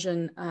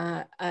aversion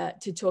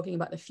to talking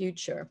about the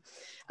future.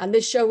 And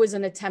this show was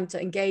an attempt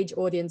to engage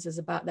audiences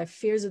about their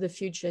fears of the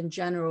future in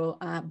general,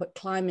 but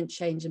climate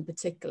change in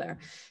particular,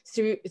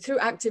 through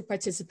active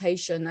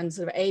participation and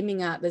sort of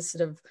aiming at this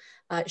sort of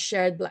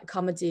shared Black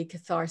comedy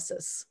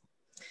catharsis.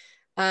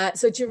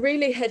 So to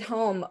really hit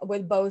home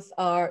with both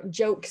our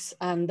jokes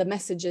and the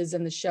messages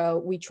in the show,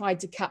 we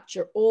tried to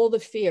capture all the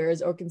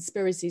fears or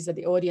conspiracies that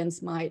the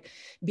audience might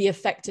be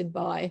affected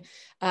by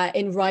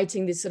in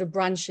writing this sort of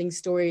branching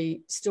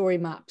storytelling.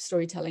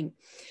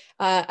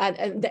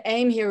 And the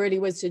aim here really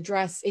was to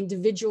address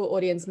individual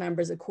audience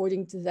members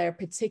according to their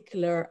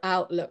particular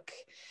outlook.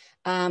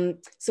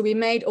 So we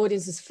made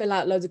audiences fill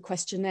out loads of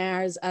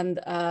questionnaires, and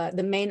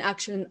the main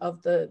action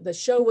of the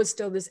show was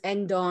still this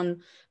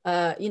end-on,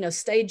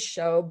 stage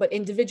show, but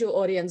individual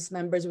audience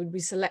members would be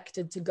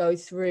selected to go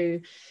through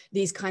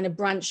these kind of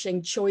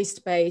branching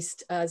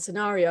choice-based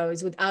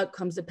scenarios with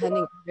outcomes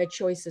depending on their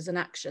choices and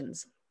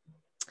actions.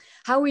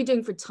 How are we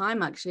doing for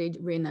time, actually,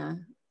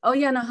 Rena? Oh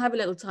yeah, no, I have a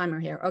little timer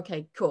here.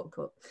 Okay,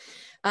 cool.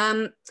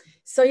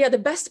 So yeah, the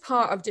best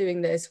part of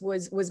doing this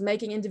was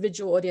making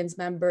individual audience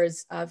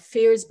members'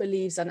 fears,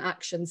 beliefs, and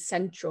actions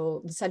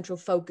the central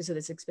focus of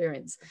this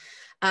experience,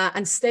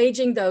 and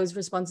staging those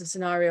responsive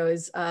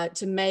scenarios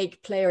to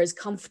make players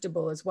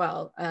comfortable as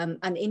well,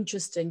 and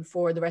interesting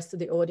for the rest of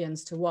the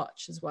audience to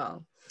watch as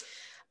well.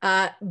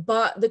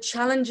 But the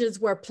challenges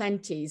were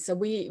plenty.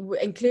 So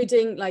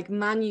including like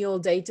manual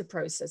data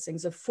processing,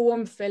 so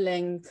form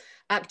filling,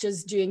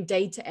 actors doing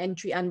data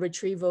entry and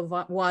retrieval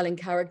while in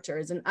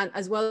characters, and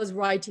as well as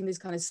writing these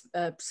kind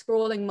of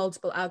sprawling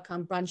multiple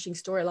outcome branching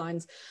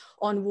storylines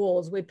on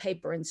walls with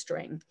paper and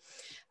string.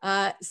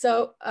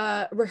 So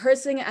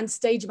rehearsing and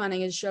stage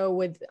manning a show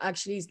with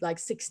actually like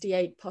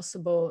 68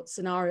 possible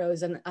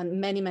scenarios and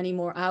many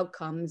more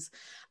outcomes,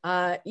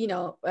 you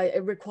know,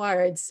 it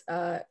required,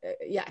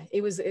 yeah,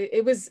 it was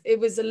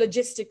a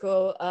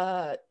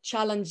logistical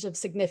challenge of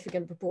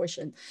significant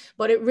proportion,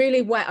 but it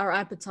really whet our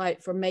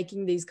appetite for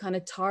making these kind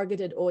of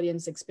targeted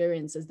audience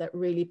experiences that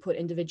really put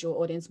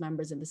individual audience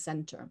members in the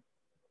center.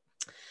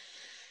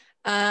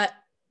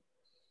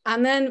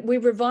 And then we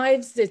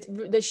revived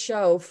the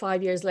show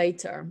 5 years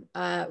later,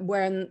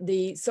 when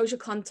the social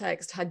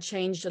context had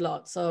changed a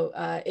lot. So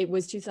it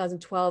was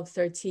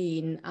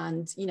 2012-13,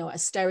 and you know,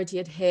 austerity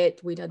had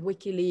hit. We'd had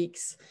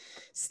WikiLeaks,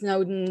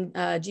 Snowden,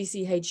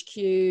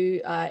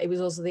 GCHQ. It was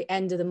also the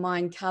end of the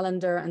Mayan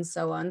calendar, and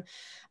so on.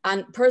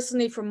 And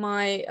personally, from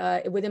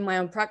within my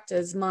own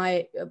practice,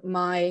 my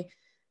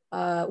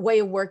way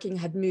of working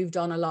had moved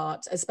on a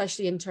lot,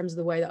 especially in terms of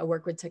the way that I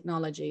work with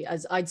technology,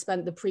 as I'd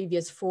spent the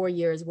previous 4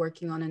 years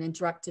working on an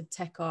interactive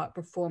tech art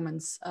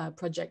performance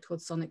project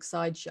called Sonic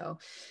Sideshow.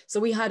 So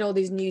we had all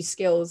these new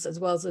skills as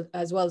well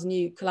as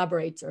new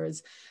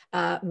collaborators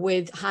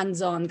with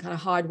hands-on kind of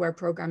hardware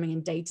programming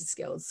and data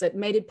skills. So it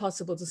made it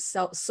possible to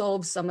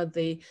solve some of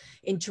the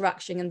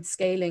interaction and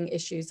scaling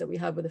issues that we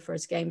had with the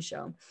first game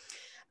show.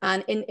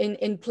 And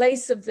in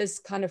place of this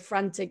kind of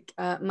frantic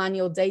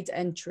manual data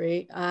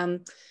entry,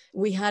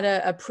 we had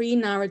a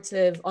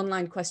pre-narrative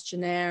online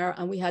questionnaire,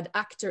 and we had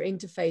actor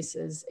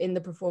interfaces in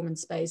the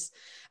performance space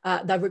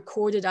that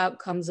recorded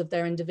outcomes of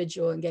their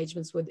individual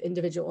engagements with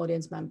individual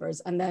audience members,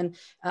 and then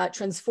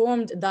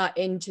transformed that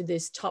into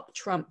this top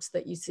trumps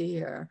that you see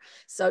here.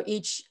 So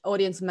each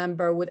audience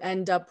member would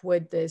end up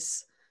with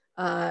this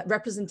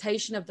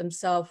representation of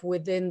themselves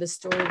within the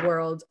story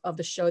world of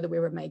the show that we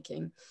were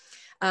making.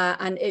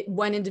 And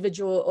when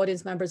individual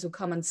audience members would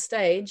come on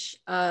stage,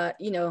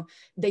 you know,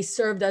 they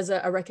served as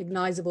a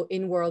recognizable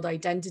in-world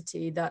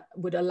identity that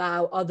would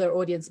allow other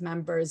audience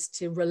members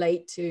to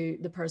relate to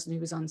the person who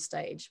was on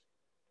stage,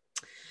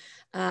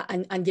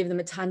 and give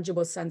them a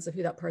tangible sense of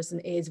who that person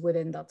is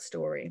within that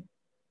story.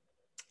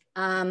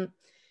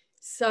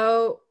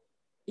 So,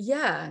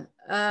 yeah.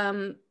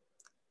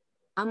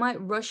 I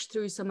might rush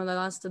through some of the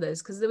last of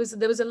this because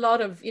there was a lot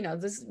of, you know,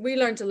 we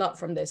learned a lot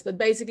from this, but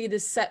basically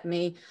this set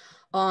me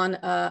on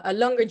a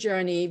longer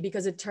journey,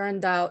 because it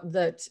turned out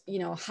that, you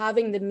know,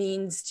 having the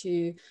means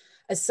to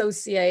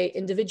associate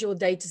individual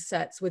data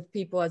sets with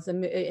people as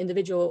the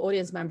individual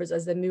audience members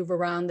as they move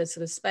around this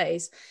sort of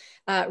space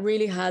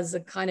really has a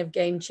kind of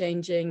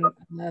game-changing,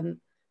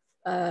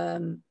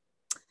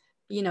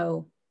 you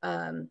know,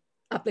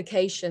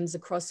 applications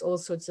across all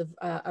sorts of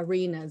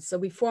arenas. So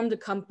we formed a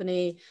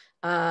company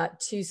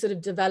to sort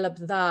of develop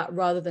that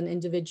rather than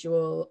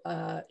individual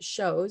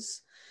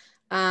shows.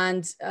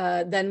 And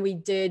then we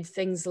did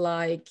things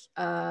like,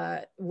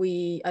 I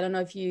don't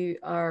know if you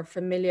are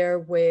familiar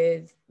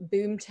with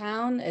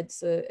Boomtown.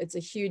 It's a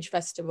huge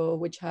festival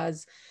which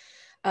has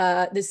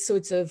this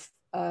sort of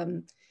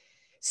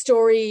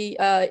story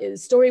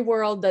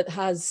world that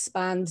has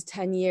spanned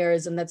 10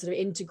 years, and that sort of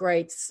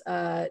integrates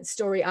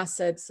story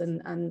assets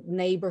and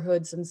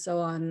neighborhoods and so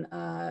on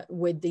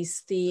with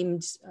these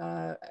themed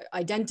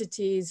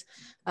identities,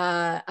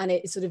 and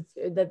it sort of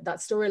that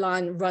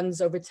storyline runs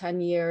over 10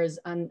 years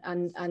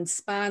and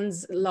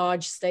spans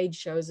large stage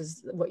shows,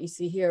 as what you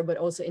see here, but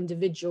also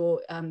individual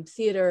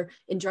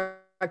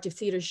interactive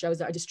theater shows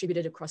that are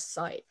distributed across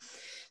site.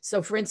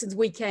 So for instance,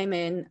 we came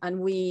in and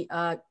we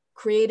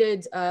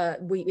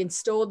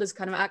installed this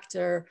kind of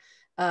actor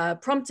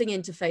prompting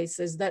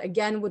interfaces that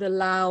again would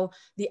allow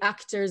the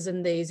actors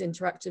in these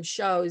interactive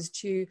shows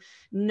to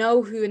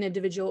know who an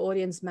individual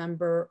audience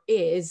member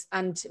is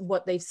and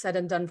what they've said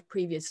and done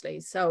previously.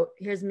 So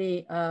here's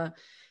me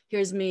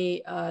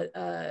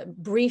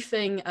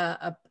briefing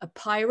a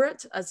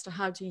pirate as to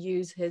how to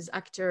use his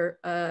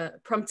actor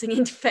prompting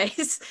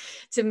interface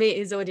to meet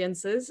his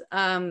audiences.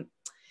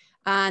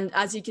 And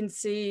as you can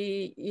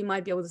see, you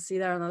might be able to see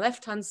there on the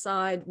left-hand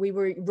side, we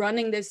were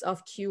running this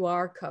off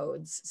QR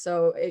codes.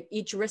 So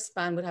each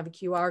wristband would have a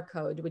QR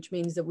code, which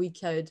means that we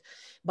could,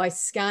 by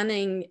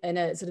scanning in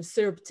a sort of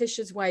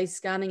surreptitious way,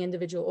 scanning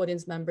individual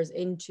audience members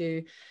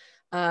into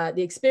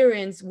the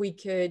experience, we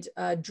could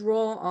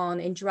draw on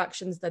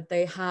interactions that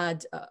they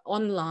had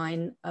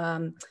online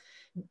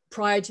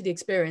prior to the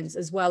experience,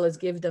 as well as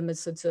give them a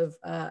sort of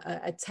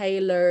a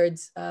tailored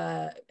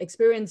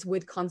experience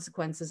with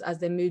consequences as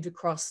they moved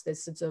across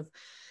this sort of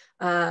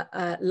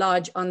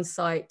large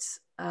on-site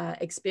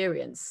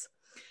experience.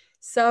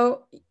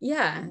 So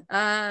yeah,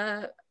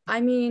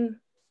 I mean,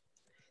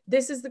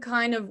 this is the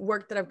kind of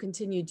work that I've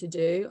continued to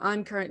do.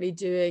 I'm currently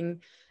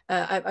doing,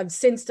 I've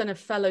since done a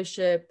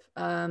fellowship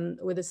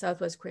with the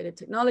Southwest Creative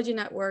Technology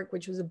Network,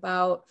 which was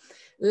about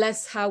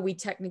less how we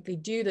technically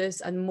do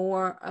this and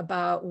more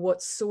about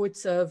what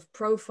sorts of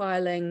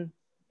profiling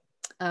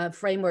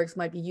frameworks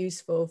might be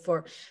useful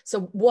for.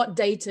 So what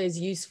data is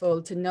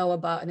useful to know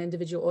about an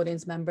individual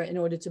audience member in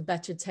order to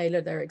better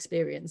tailor their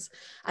experience?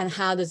 And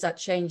how does that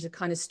change the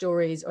kind of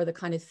stories or the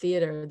kind of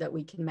theater that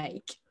we can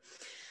make?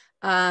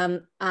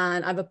 And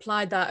I've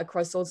applied that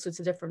across all sorts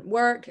of different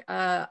work.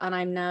 And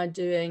I'm now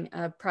doing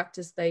a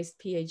practice-based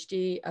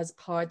PhD as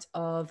part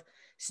of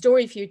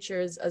Story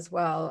Futures as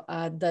well,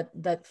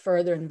 that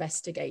further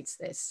investigates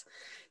this.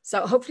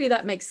 So hopefully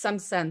that makes some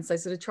sense. I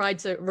sort of tried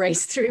to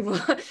race through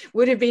what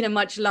would have been a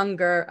much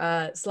longer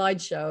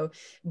slideshow,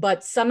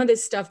 but some of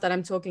this stuff that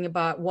I'm talking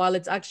about, while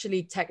it's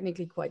actually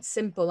technically quite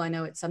simple, I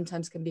know it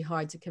sometimes can be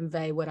hard to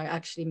convey what I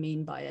actually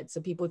mean by it. So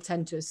people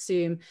tend to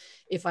assume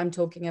if I'm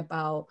talking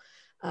about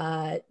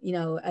adding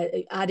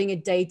a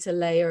data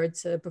layer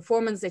to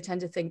performance, they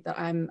tend to think that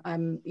I'm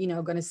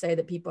going to say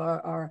that people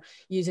are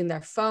using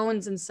their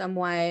phones in some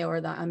way, or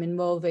that I'm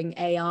involving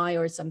AI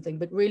or something.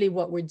 But really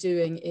what we're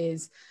doing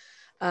is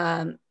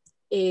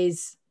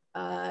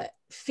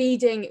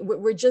feeding,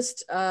 we're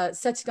just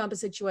setting up a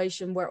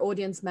situation where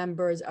audience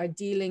members are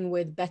dealing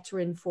with better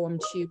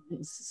informed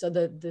humans. So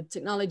the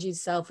technology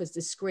itself is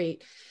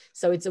discrete.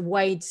 So it's a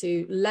way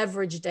to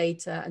leverage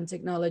data and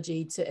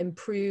technology to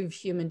improve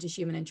human to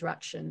human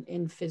interaction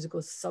in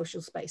physical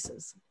social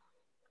spaces.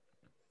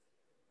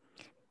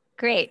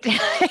 Great.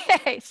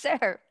 So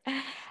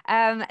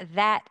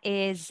that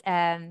is,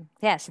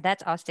 yeah, so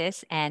that's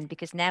Aste. And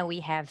because now we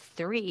have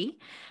three,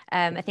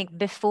 I think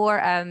before,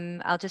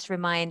 I'll just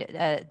remind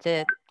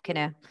the kind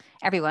of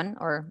everyone,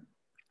 or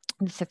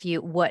just a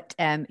few, what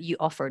you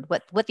offered,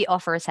 what the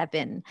offers have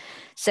been.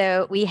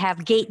 So we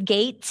have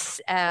gates,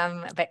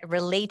 but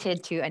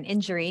related to an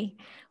injury.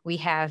 We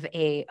have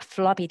a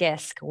floppy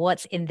disk.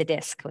 What's in the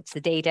disk? What's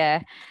the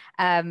data?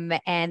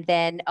 And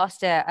then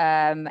Aste,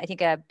 I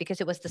think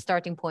because it was the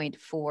starting point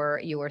for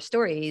your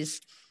stories,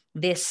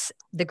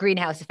 the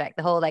greenhouse effect,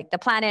 the whole, like, the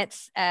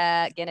planet's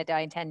gonna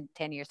die in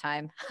 10 years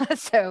time.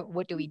 So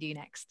what do we do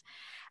next?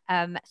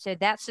 So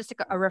that's just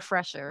a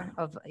refresher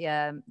of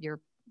your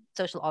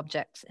social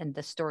objects and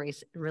the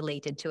stories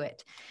related to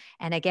it.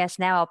 And I guess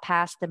now I'll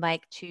pass the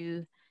mic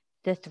to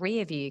the three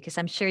of you, because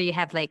I'm sure you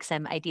have like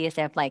some ideas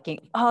of like,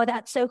 oh,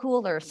 that's so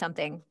cool or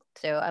something.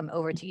 So I'm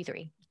over to you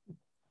three.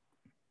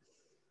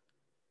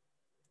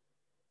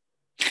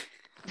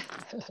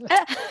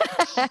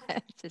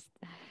 Just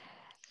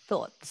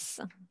thoughts.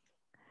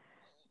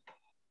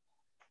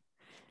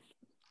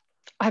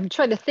 I'm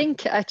trying to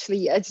think,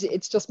 actually.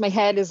 It's just my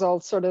head is all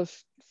sort of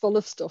full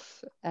of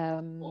stuff.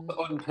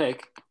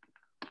 Unpick.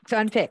 To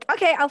unpick.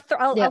 Okay, I'll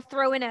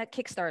throw in a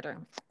Kickstarter.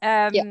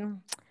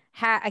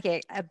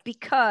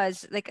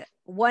 Because like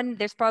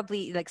there's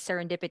probably like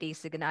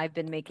serendipities. Again, I've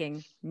been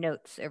making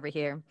notes over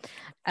here,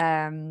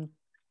 and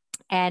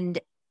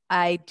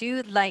I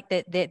do like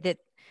that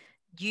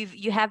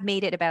you have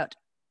made it about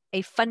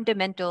a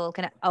fundamental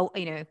kind of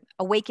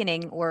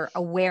awakening or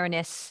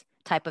awareness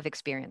type of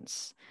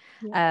experience.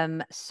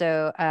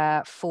 So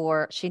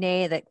for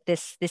Sinead, that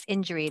this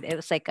injury, it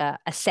was like a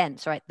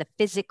sense, right? The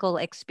physical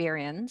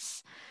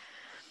experience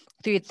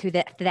through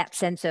that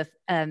sense of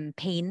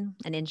pain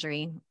and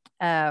injury.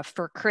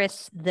 For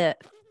Chris, the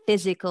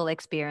physical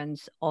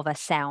experience of a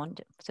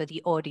sound, so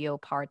the audio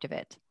part of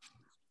it.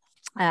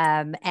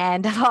 And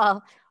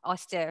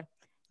Aste,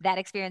 that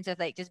experience of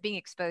like just being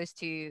exposed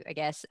to, I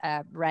guess,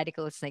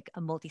 radicals, like a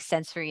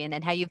multisensory,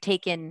 and how you've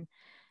taken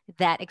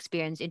that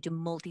experience into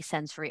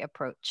multisensory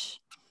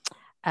approach.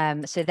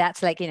 So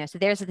that's like, so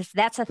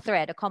that's a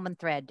thread, a common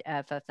thread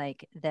of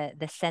like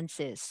the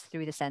senses,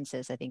 through the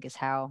senses, I think, is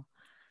how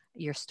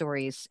your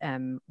stories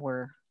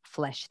were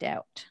fleshed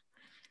out.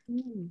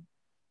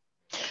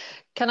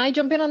 Can I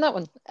jump in on that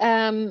one?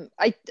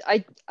 I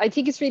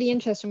think it's really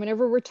interesting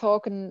whenever we're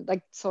talking,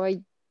 like, so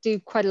I do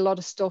quite a lot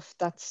of stuff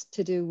that's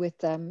to do with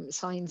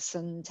science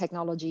and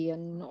technology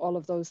and all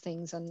of those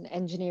things, and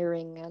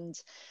engineering,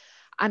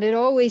 and it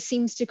always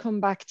seems to come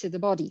back to the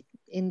body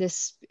in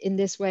this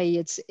way.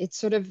 It's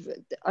sort of,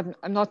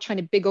 I'm not trying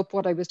to big up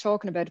what I was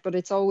talking about, but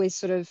it's always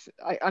sort of,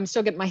 I'm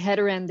still getting my head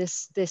around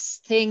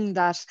this thing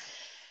that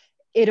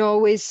it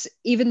always,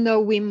 even though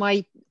we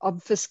might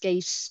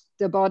obfuscate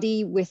the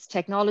body with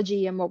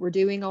technology and what we're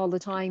doing all the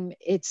time,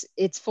 it's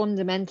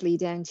fundamentally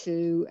down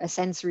to a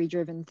sensory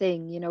driven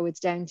thing. It's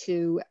down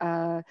to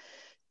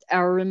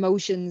our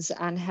emotions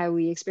and how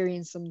we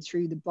experience them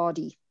through the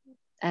body.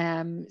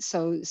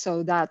 So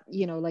that,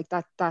 like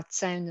that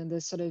sound and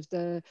the sort of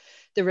the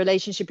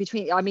relationship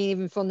between, I mean,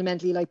 even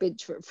fundamentally, like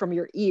from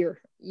your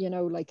ear,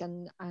 like,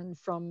 and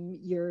from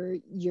your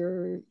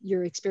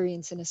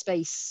experience in a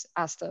space,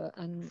 Aste,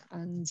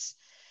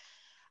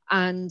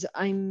 and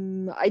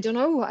I don't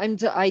know,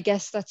 I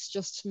guess that's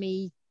just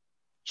me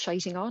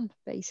shiting on,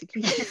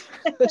 basically.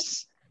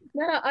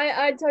 No,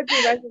 I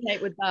totally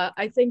resonate with that.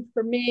 I think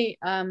for me,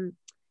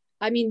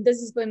 I mean, this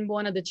has been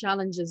one of the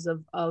challenges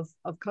of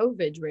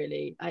COVID,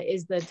 really,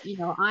 is that, you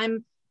know,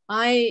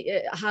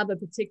 I have a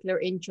particular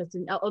interest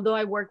in, although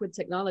I work with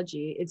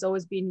technology, it's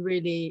always been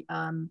really,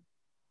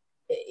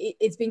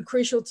 it's been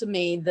crucial to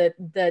me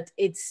that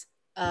it's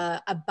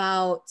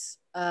about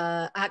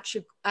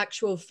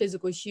actual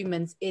physical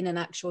humans in an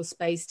actual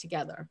space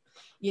together,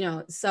 you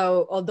know.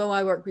 So although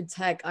I work with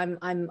tech,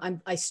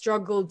 I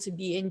struggle to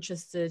be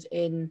interested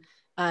in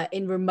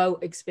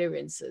remote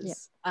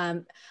experiences. Yeah.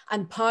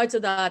 And part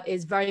of that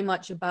is very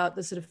much about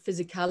the sort of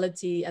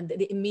physicality and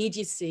the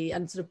immediacy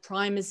and sort of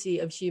primacy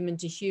of human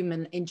to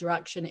human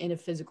interaction in a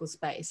physical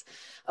space,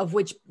 of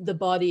which the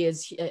body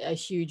is a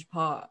huge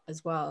part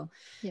as well.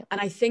 Yeah. And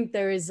I think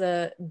there's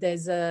a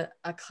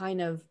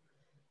kind of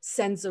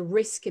sense of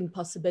risk and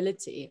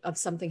possibility of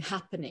something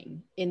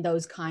happening in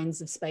those kinds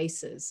of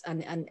spaces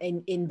and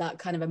in that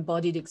kind of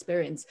embodied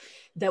experience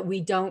that we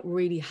don't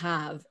really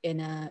have in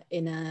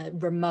a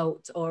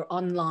remote or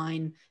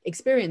online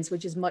experience,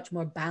 which is much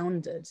more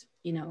bounded,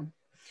 you know.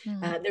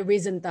 There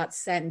isn't that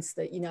sense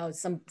that, you know,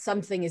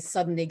 something is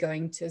suddenly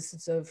going to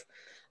sort of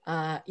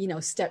you know,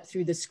 step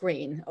through the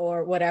screen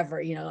or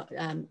whatever, you know,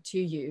 to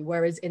you,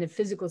 whereas in a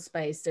physical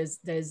space there's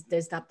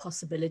that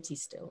possibility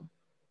still.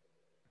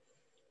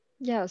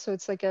 Yeah, so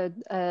it's like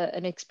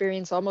an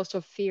experience almost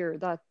of fear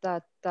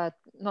that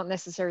not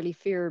necessarily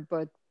fear,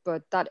 but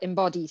that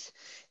embodied,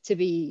 to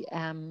be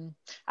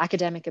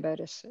academic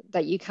about it,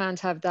 that you can't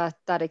have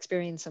that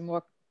experience. And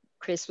what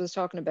Chris was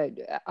talking about,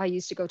 I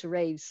used to go to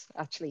raves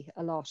actually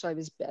a lot. I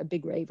was a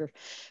big raver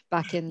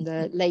back in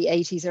the late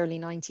 80s, early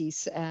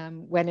 90s,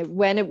 when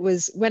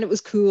it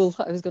was cool,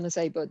 I was going to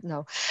say, but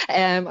no,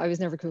 I was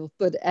never cool.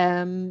 But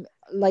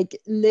like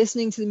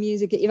listening to the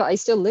music, I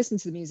still listen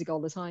to the music all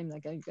the time.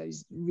 Like I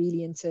was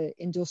really into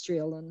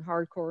industrial and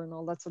hardcore and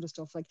all that sort of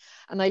stuff. Like,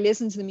 and I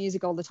listen to the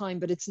music all the time,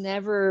 but it's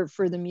never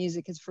for the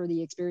music, it's for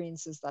the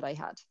experiences that I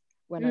had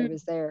when I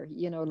was there,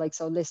 you know. Like,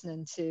 so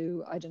listening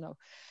to, I don't know,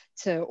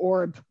 to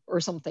Orb or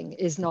something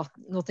is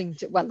nothing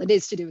to, well, it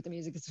is to do with the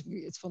music.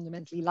 It's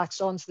fundamentally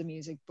latched onto the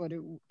music, but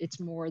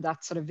it's more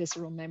that sort of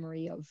visceral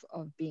memory of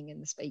being in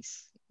the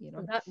space, you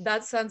know.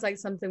 That sounds like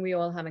something we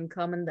all have in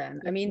common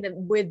then. I mean,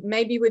 with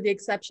the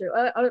exception,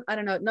 I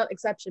don't know, not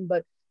exception,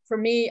 but for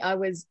me, I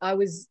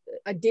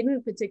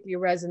didn't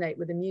particularly resonate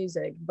with the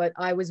music, but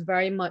I was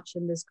very much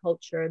in this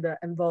culture that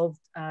involved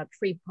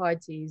free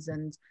parties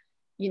and,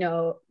 you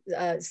know,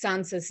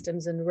 sound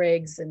systems and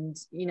rigs and,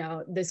 you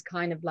know, this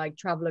kind of like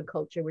traveler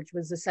culture, which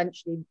was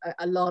essentially,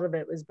 a lot of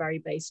it was very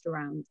based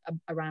around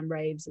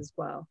raves as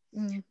well.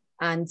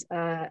 And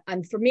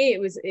for me, it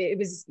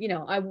was, you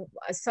know,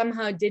 I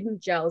somehow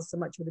didn't gel so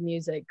much with the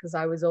music because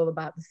I was all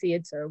about the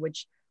theater,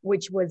 which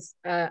was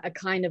a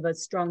kind of a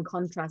strong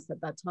contrast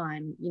at that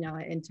time, you know,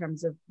 in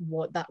terms of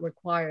what that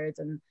required.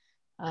 And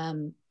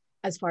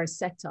as far as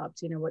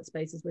setups, you know, what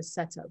spaces were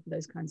set up for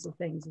those kinds of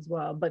things as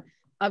well. But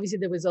obviously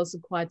there was also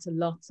quite a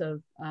lot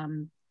of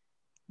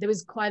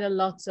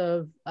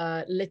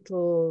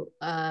little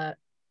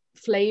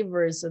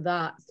flavors of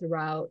that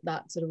throughout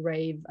that sort of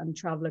rave and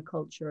traveler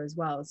culture as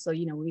well. So,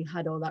 you know, we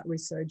had all that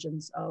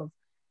resurgence of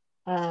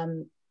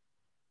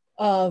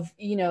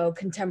you know,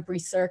 contemporary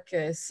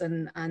circus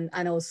and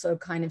also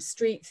kind of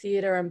street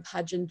theater and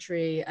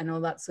pageantry and all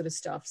that sort of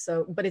stuff.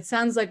 So, but it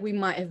sounds like we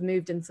might have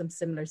moved in some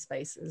similar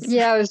spaces.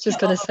 Yeah, I was just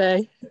going to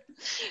say,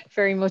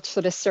 very much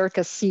sort of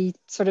circus-y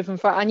sort of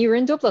environment. And you were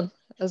in Dublin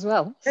as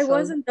well. I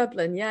was in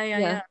Dublin.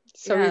 Yeah.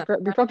 So yeah.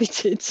 We probably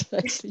did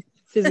actually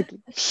physically.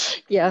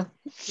 Yeah.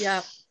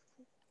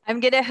 I'm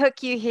going to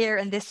hook you here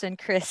on this one,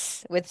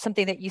 Chris, with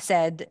something that you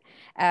said,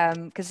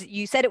 because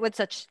you said it with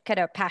such kind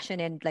of passion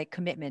and like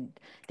commitment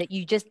that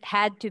you just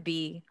had to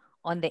be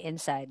on the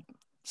inside.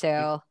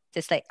 So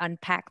just like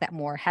unpack that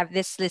more, have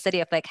this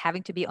idea of like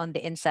having to be on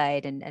the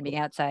inside and being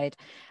outside.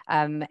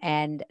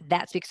 And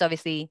that's because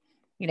obviously,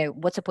 you know,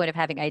 what's the point of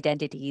having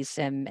identities?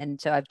 And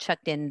so I've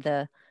chucked in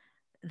the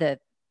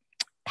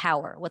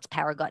power. What's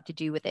power got to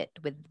do with it,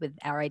 with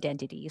our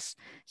identities?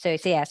 So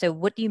yeah, so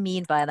what do you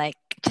mean by like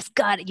just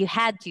got it, you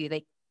had to,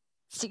 like,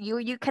 so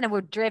you kind of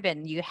were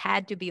driven, you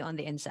had to be on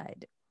the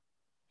inside?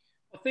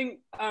 I think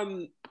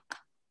that's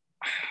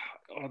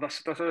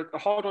a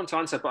hard one to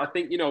answer, but I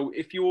think, you know,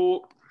 if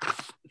you're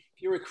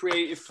a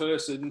creative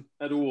person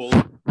at all,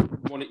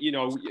 you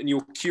know, and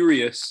you're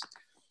curious,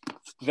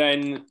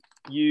 then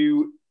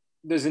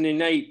there's an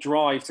innate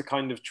drive to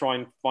kind of try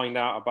and find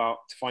out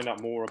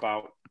more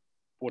about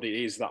what it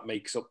is that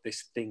makes up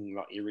this thing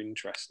that you're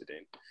interested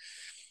in.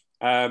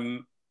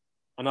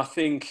 And I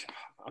think,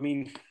 I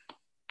mean,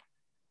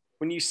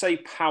 when you say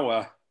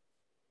power,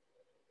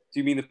 do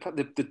you mean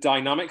the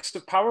dynamics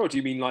of power, or do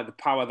you mean like the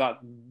power that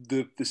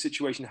the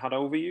situation had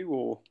over you?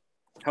 Or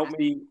help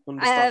me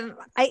understand.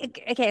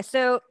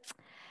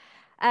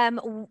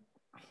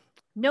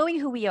 knowing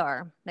who we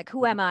are, like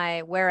who am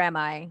I, where am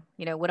I,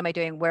 you know, what am I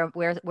doing, where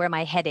am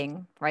I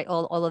heading, right?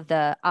 All of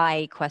the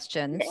I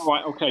questions. Yeah,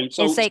 right. Okay.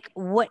 So it's like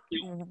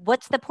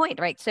what's the point,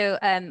 right? So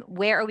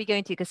where are we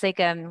going to? Because like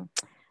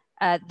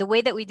the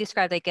way that we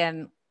describe, like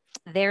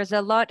there's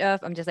a lot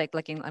of, I'm just like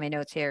looking at my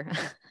notes here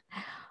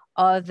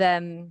of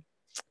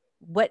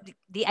what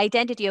the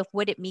identity of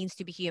what it means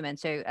to be human.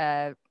 So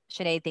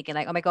Sinead thinking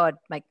like, oh my God,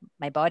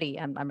 my body,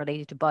 I'm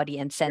related to body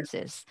and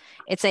senses.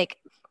 It's like,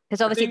 because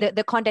obviously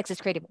the context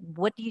is creative.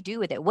 What do you do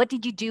with it? What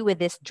did you do with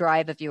this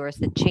drive of yours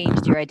that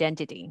changed your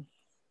identity?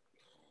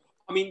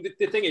 I mean,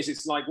 the thing is,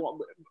 it's like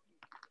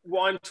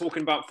what I'm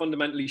talking about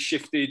fundamentally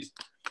shifted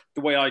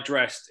the way I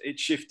dressed. It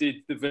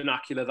shifted the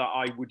vernacular that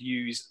I would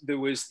use. There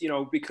was, you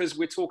know, because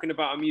we're talking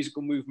about a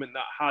musical movement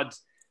that had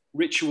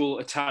ritual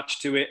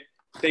attached to it,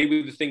 they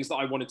were the things that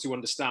I wanted to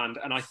understand.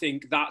 And I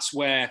think that's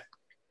where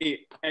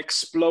it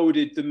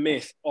exploded the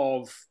myth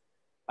of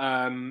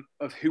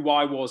who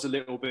I was a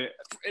little bit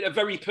at a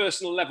very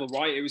personal level,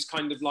 right? It was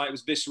kind of like, it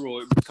was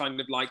visceral. It was kind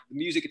of like the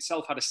music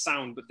itself had a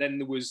sound, but then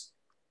there was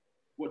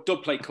what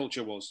dubplate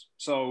culture was.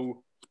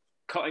 So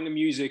cutting the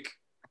music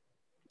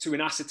to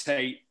an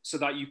acetate so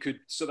that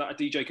a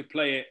DJ could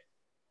play it,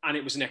 and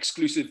it was an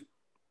exclusive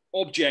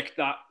object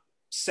that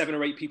 7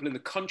 or 8 people in the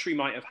country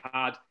might have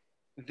had,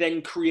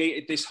 then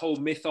created this whole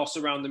mythos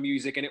around the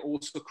music. And it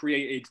also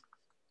created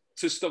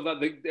to stuff that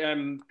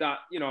that,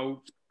 you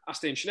know,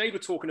 Aste and Sinead were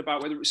talking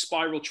about, whether it was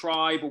Spiral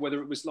Tribe or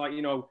whether it was like,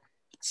 you know,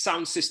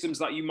 sound systems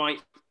that you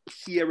might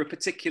hear a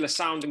particular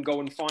sound and go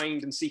and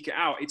find and seek it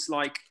out. It's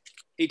like,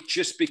 it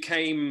just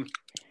became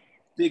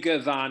bigger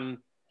than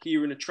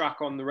hearing a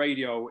track on the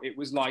radio. It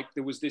was like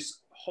there was this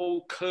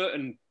whole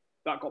curtain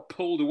that got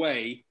pulled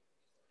away,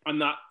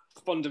 and that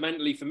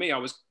fundamentally for me, I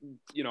was,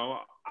 you know,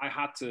 I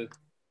had to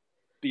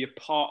be a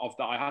part of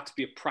that. I had to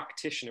be a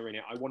practitioner in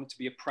it. I wanted to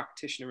be a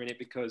practitioner in it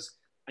because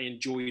I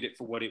enjoyed it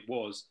for what it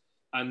was.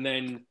 And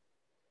then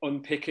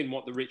unpicking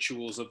what the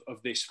rituals of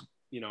this,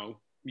 you know,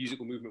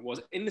 musical movement was,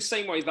 in the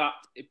same way that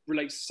it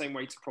relates the same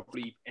way to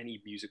probably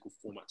any musical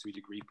format to a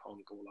degree,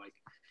 punk or like,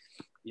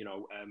 you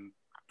know,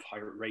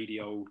 pirate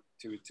radio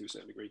to a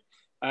certain degree.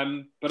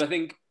 But I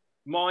think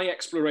my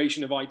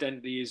exploration of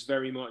identity is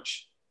very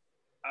much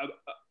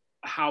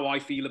how I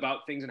feel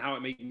about things and how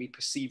it made me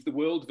perceive the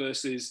world,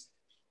 versus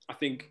I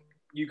think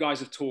you guys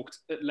have talked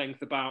at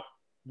length about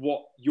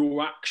what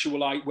your actual,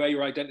 where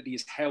your identity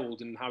is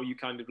held and how you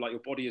kind of like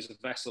your body as a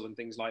vessel and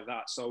things like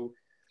that. So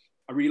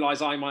I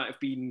realize I might have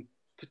been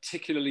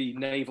particularly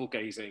navel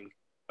gazing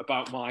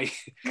about my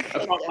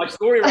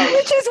story around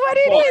which is what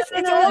it is.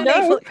 It's all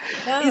navel.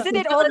 Isn't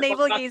it all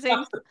navel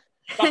gazing?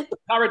 That's the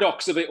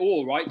paradox of it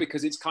all, right?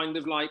 Because it's kind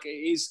of like, it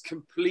is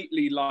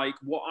completely like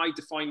what I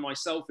define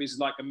myself is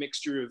like a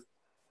mixture of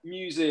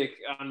music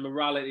and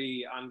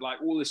morality and like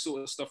all this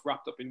sort of stuff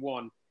wrapped up in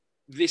one.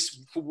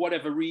 This, for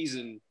whatever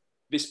reason,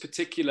 this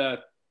particular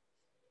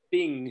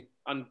thing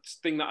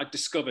that I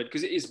discovered,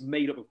 because it is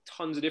made up of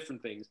tons of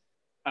different things,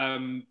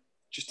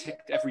 just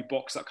ticked every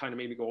box that kind of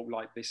made me go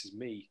like, this is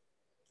me.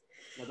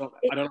 I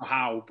don't know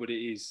how, but it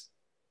is.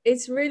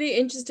 It's really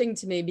interesting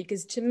to me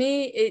because to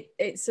me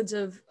it sort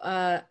of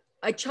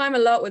I chime a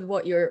lot with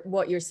what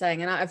you're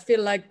saying, and I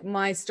feel like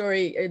my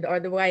story or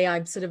the way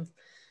I'm sort of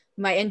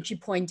my entry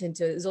point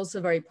into it is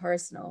also very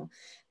personal.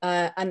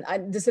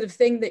 And the sort of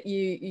thing that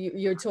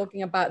you're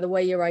talking about, the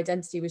way your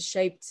identity was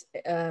shaped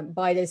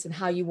by this and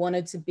how you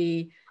wanted to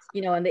be,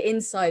 you know, on the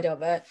inside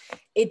of it,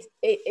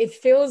 it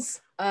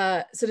feels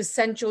sort of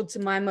central to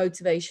my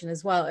motivation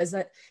as well, is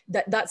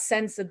that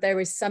sense that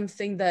there is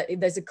something, that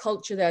there's a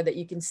culture there that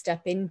you can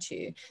step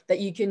into, that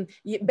you can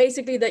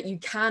basically that you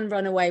can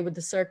run away with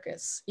the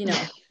circus, you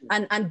know,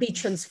 and be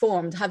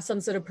transformed, have some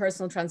sort of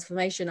personal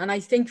transformation. And I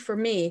think for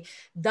me,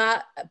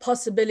 that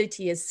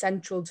possibility is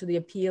central to the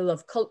appeal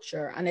of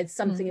culture. And it's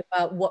something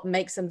about what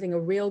makes something a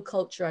real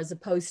culture as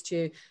opposed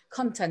to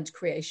content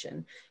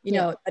creation, you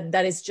know,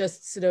 that is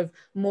just sort of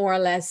more or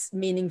less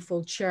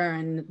meaningful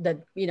churn that,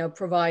 you know,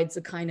 provides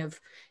a kind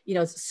of, you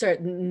know,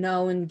 certain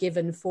known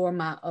given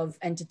format of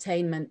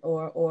entertainment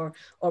or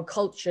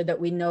culture that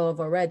we know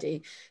of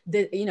already.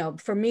 You know,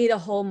 for me, the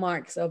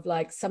hallmarks of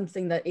like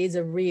something that is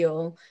a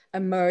real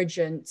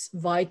emergent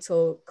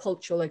vital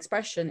cultural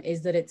expression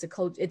is that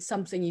it's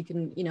something you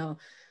can, you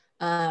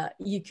know,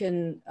 you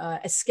can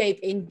escape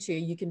into,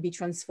 you can be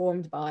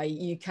transformed by,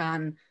 you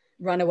can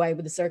run away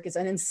with the circus.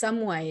 And in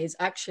some ways,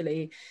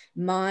 actually,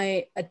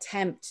 my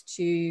attempt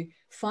to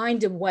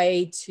find a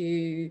way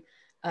to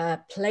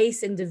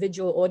place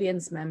individual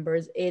audience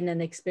members in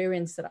an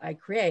experience that I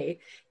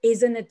create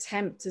is an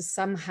attempt to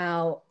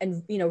somehow,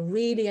 and you know,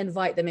 really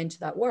invite them into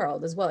that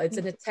world as well. It's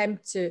an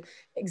attempt to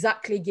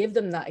exactly give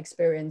them that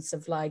experience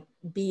of like,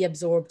 be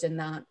absorbed in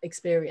that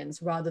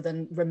experience rather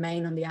than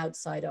remain on the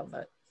outside of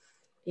it,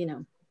 you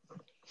know.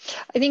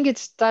 I think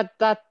it's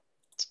that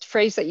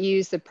phrase that you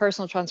use, the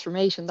personal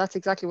transformation, that's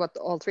exactly what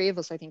all three of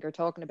us, I think, are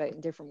talking about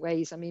in different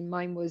ways. I mean,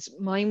 mine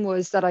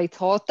was that I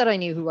thought that I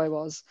knew who I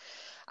was.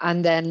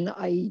 And then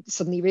I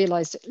suddenly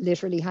realized,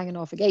 literally hanging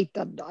off a gate,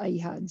 that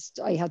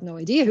I had no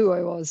idea who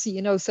I was,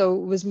 you know. So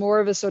it was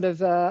more of a sort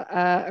of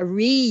a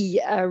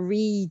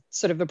re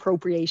sort of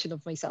appropriation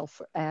of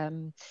myself,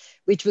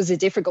 which was a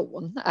difficult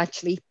one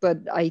actually.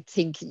 But I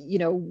think, you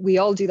know, we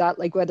all do that,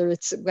 like whether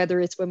it's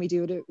when we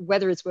do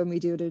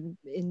it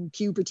in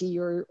puberty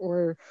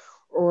or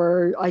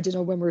I don't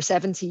know, when we're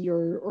 70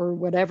 or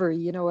whatever,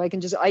 you know. I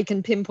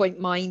can pinpoint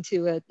mine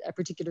to a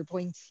particular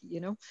point, you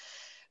know.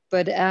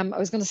 But I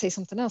was going to say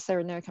something else there,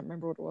 and now I can't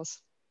remember what it was.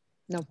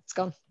 No, it's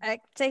gone.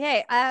 So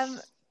hey,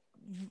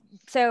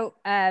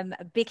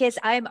 because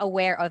I'm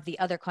aware of the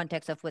other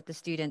context of what the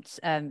students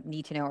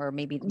need to know, or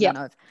maybe none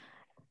of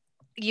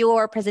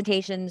your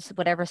presentations,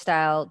 whatever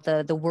style,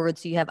 the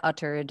words you have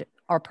uttered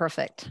are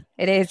perfect.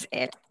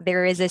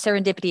 There is a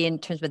serendipity in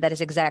terms of that is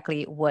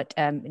exactly what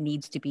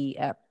needs to be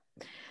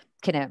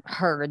kind of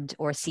heard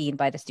or seen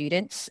by the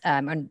students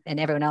and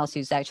everyone else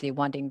who's actually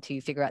wanting to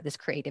figure out this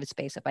creative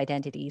space of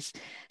identities.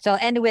 So I'll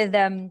end with,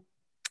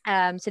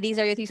 so these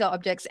are your 3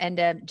 objects,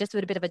 and just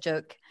with a bit of a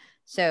joke.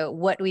 So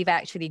what we've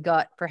actually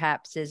got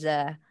perhaps is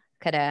a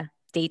kind of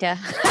data.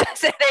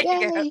 So there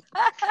you go.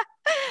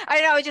 I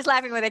don't know, I was just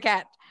laughing with a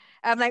cat.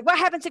 I'm like, what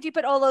happens if you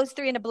put all those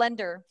 3 in a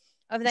blender?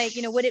 Of like,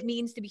 you know, what it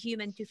means to be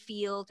human, to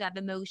feel, to have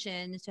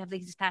emotions, to have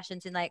these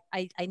passions, and like,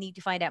 I need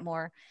to find out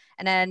more.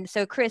 And then,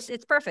 so Chris,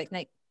 it's perfect.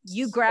 Like,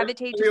 you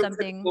gravitate to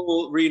something.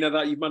 Rena,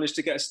 that you've managed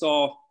to get a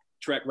Star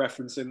Trek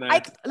reference in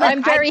there.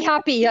 I'm very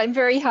happy. I'm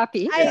very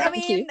happy. I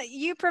mean,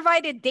 you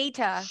provided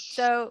data.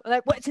 So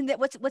like, what's in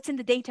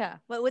the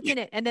data? What's in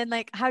it? And then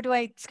like, how do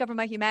I discover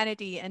my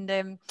humanity?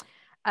 And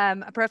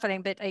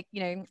profiling, but like,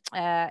 you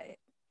know,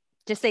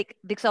 just like,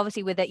 because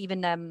obviously with the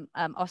even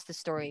Aste's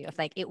story of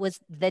like, it was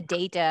the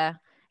data.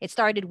 It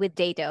started with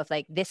data of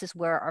like, this is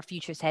where our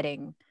future's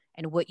heading,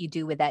 and what you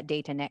do with that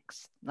data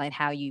next, like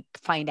how you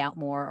find out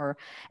more.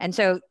 And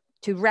so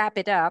to wrap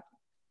it up,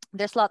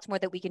 there's lots more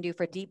that we can do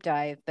for deep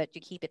dive, but to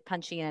keep it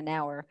punchy in an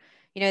hour,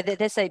 you know,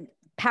 this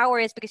power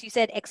is, because you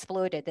said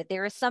exploded, that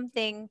there is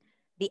something,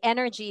 the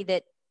energy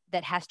that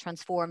has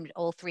transformed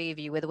all 3 of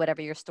you with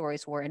whatever your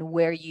stories were, and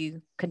where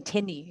you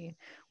continue,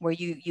 where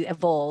you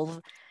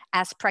evolve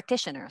as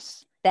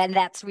practitioners. Then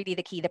that's really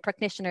the key, the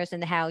practitioners,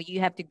 and how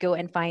you have to go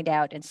and find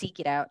out and seek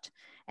it out.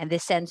 And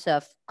this sense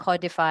of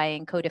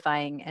codifying,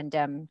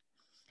 and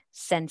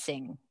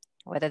sensing,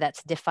 whether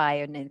that's defy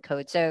or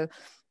encode. So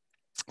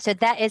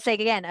that is like,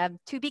 again,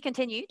 to be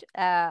continued.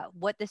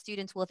 What the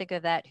students will think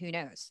of that, who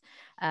knows?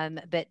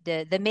 But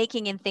the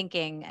making and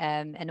thinking,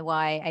 and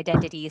why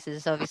identities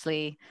is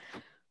obviously,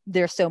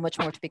 there's so much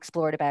more to be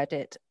explored about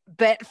it.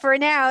 But for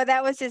now,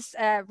 that was just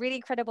really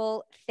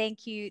incredible.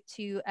 Thank you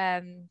to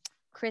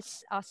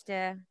Chris,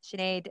 Aste,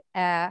 Sinead.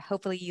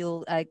 Hopefully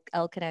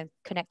I'll kind of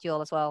connect you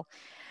all as well.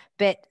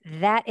 But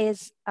that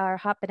is our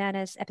Hot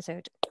Bananas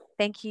episode.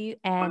 Thank you.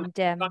 And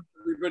thanks,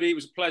 everybody. It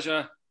was a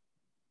pleasure.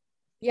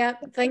 Yeah,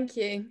 thank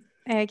you.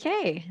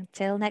 Okay,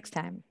 until next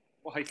time.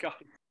 Bye, guys.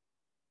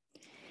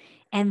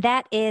 And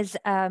that is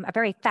a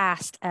very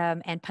fast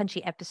and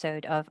punchy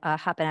episode of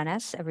Hot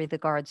Bananas with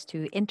regards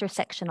to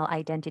intersectional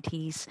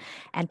identities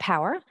and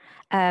power.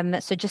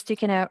 So just to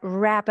kind of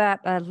wrap up,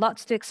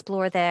 lots to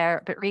explore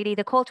there, but really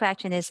the call to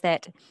action is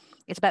that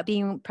it's about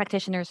being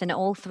practitioners. In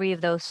all 3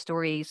 of those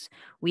stories,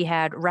 we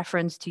had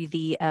reference to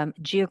the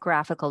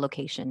geographical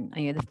location,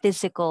 you know, the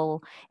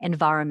physical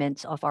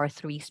environments of our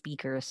 3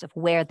 speakers, of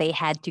where they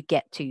had to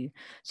get to.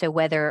 So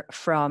whether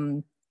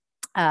from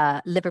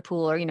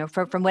Liverpool, or, you know,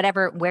 from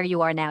where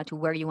you are now to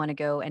where you want to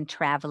go, and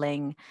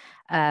traveling,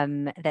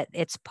 that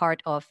it's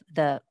part of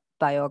the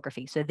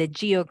biography. So the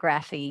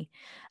geography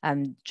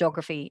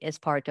is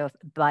part of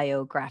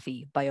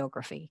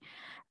biography,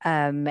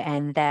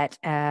 and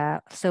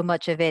that so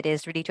much of it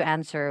is really to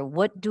answer,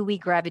 what do we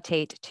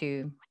gravitate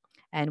to?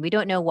 And we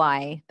don't know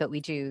why, but we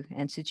do.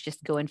 And so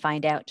just go and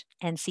find out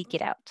and seek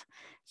it out.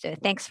 So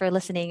thanks for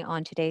listening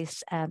on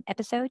today's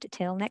episode.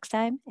 Till next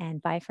time,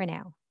 and bye for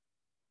now.